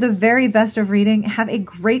wish you the very best of reading. Have a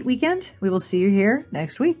great weekend. We will see you here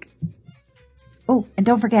next week. Oh, and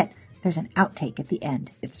don't forget, there's an outtake at the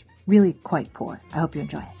end. It's really quite poor. I hope you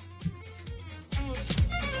enjoy it.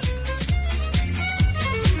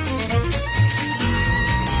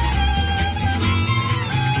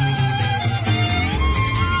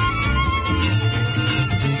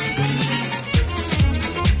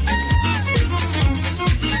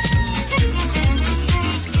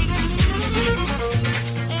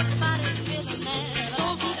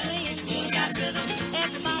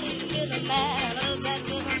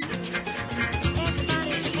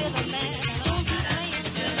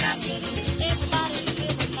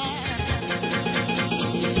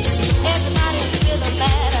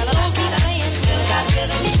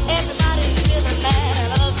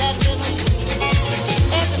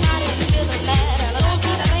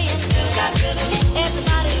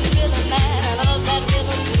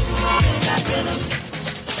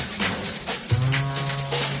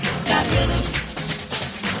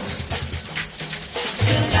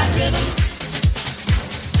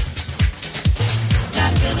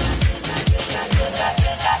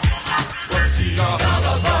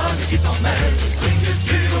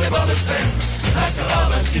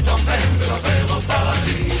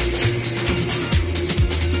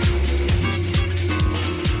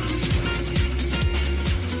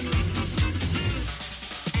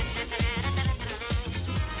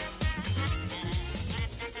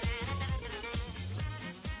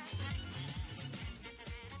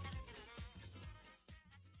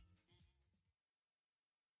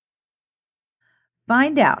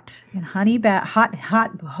 Find out in Honey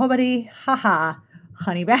Hobbity,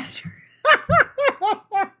 Honey Badger.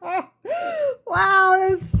 Wow, that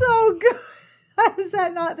was so good. How is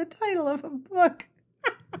that not the title of a book?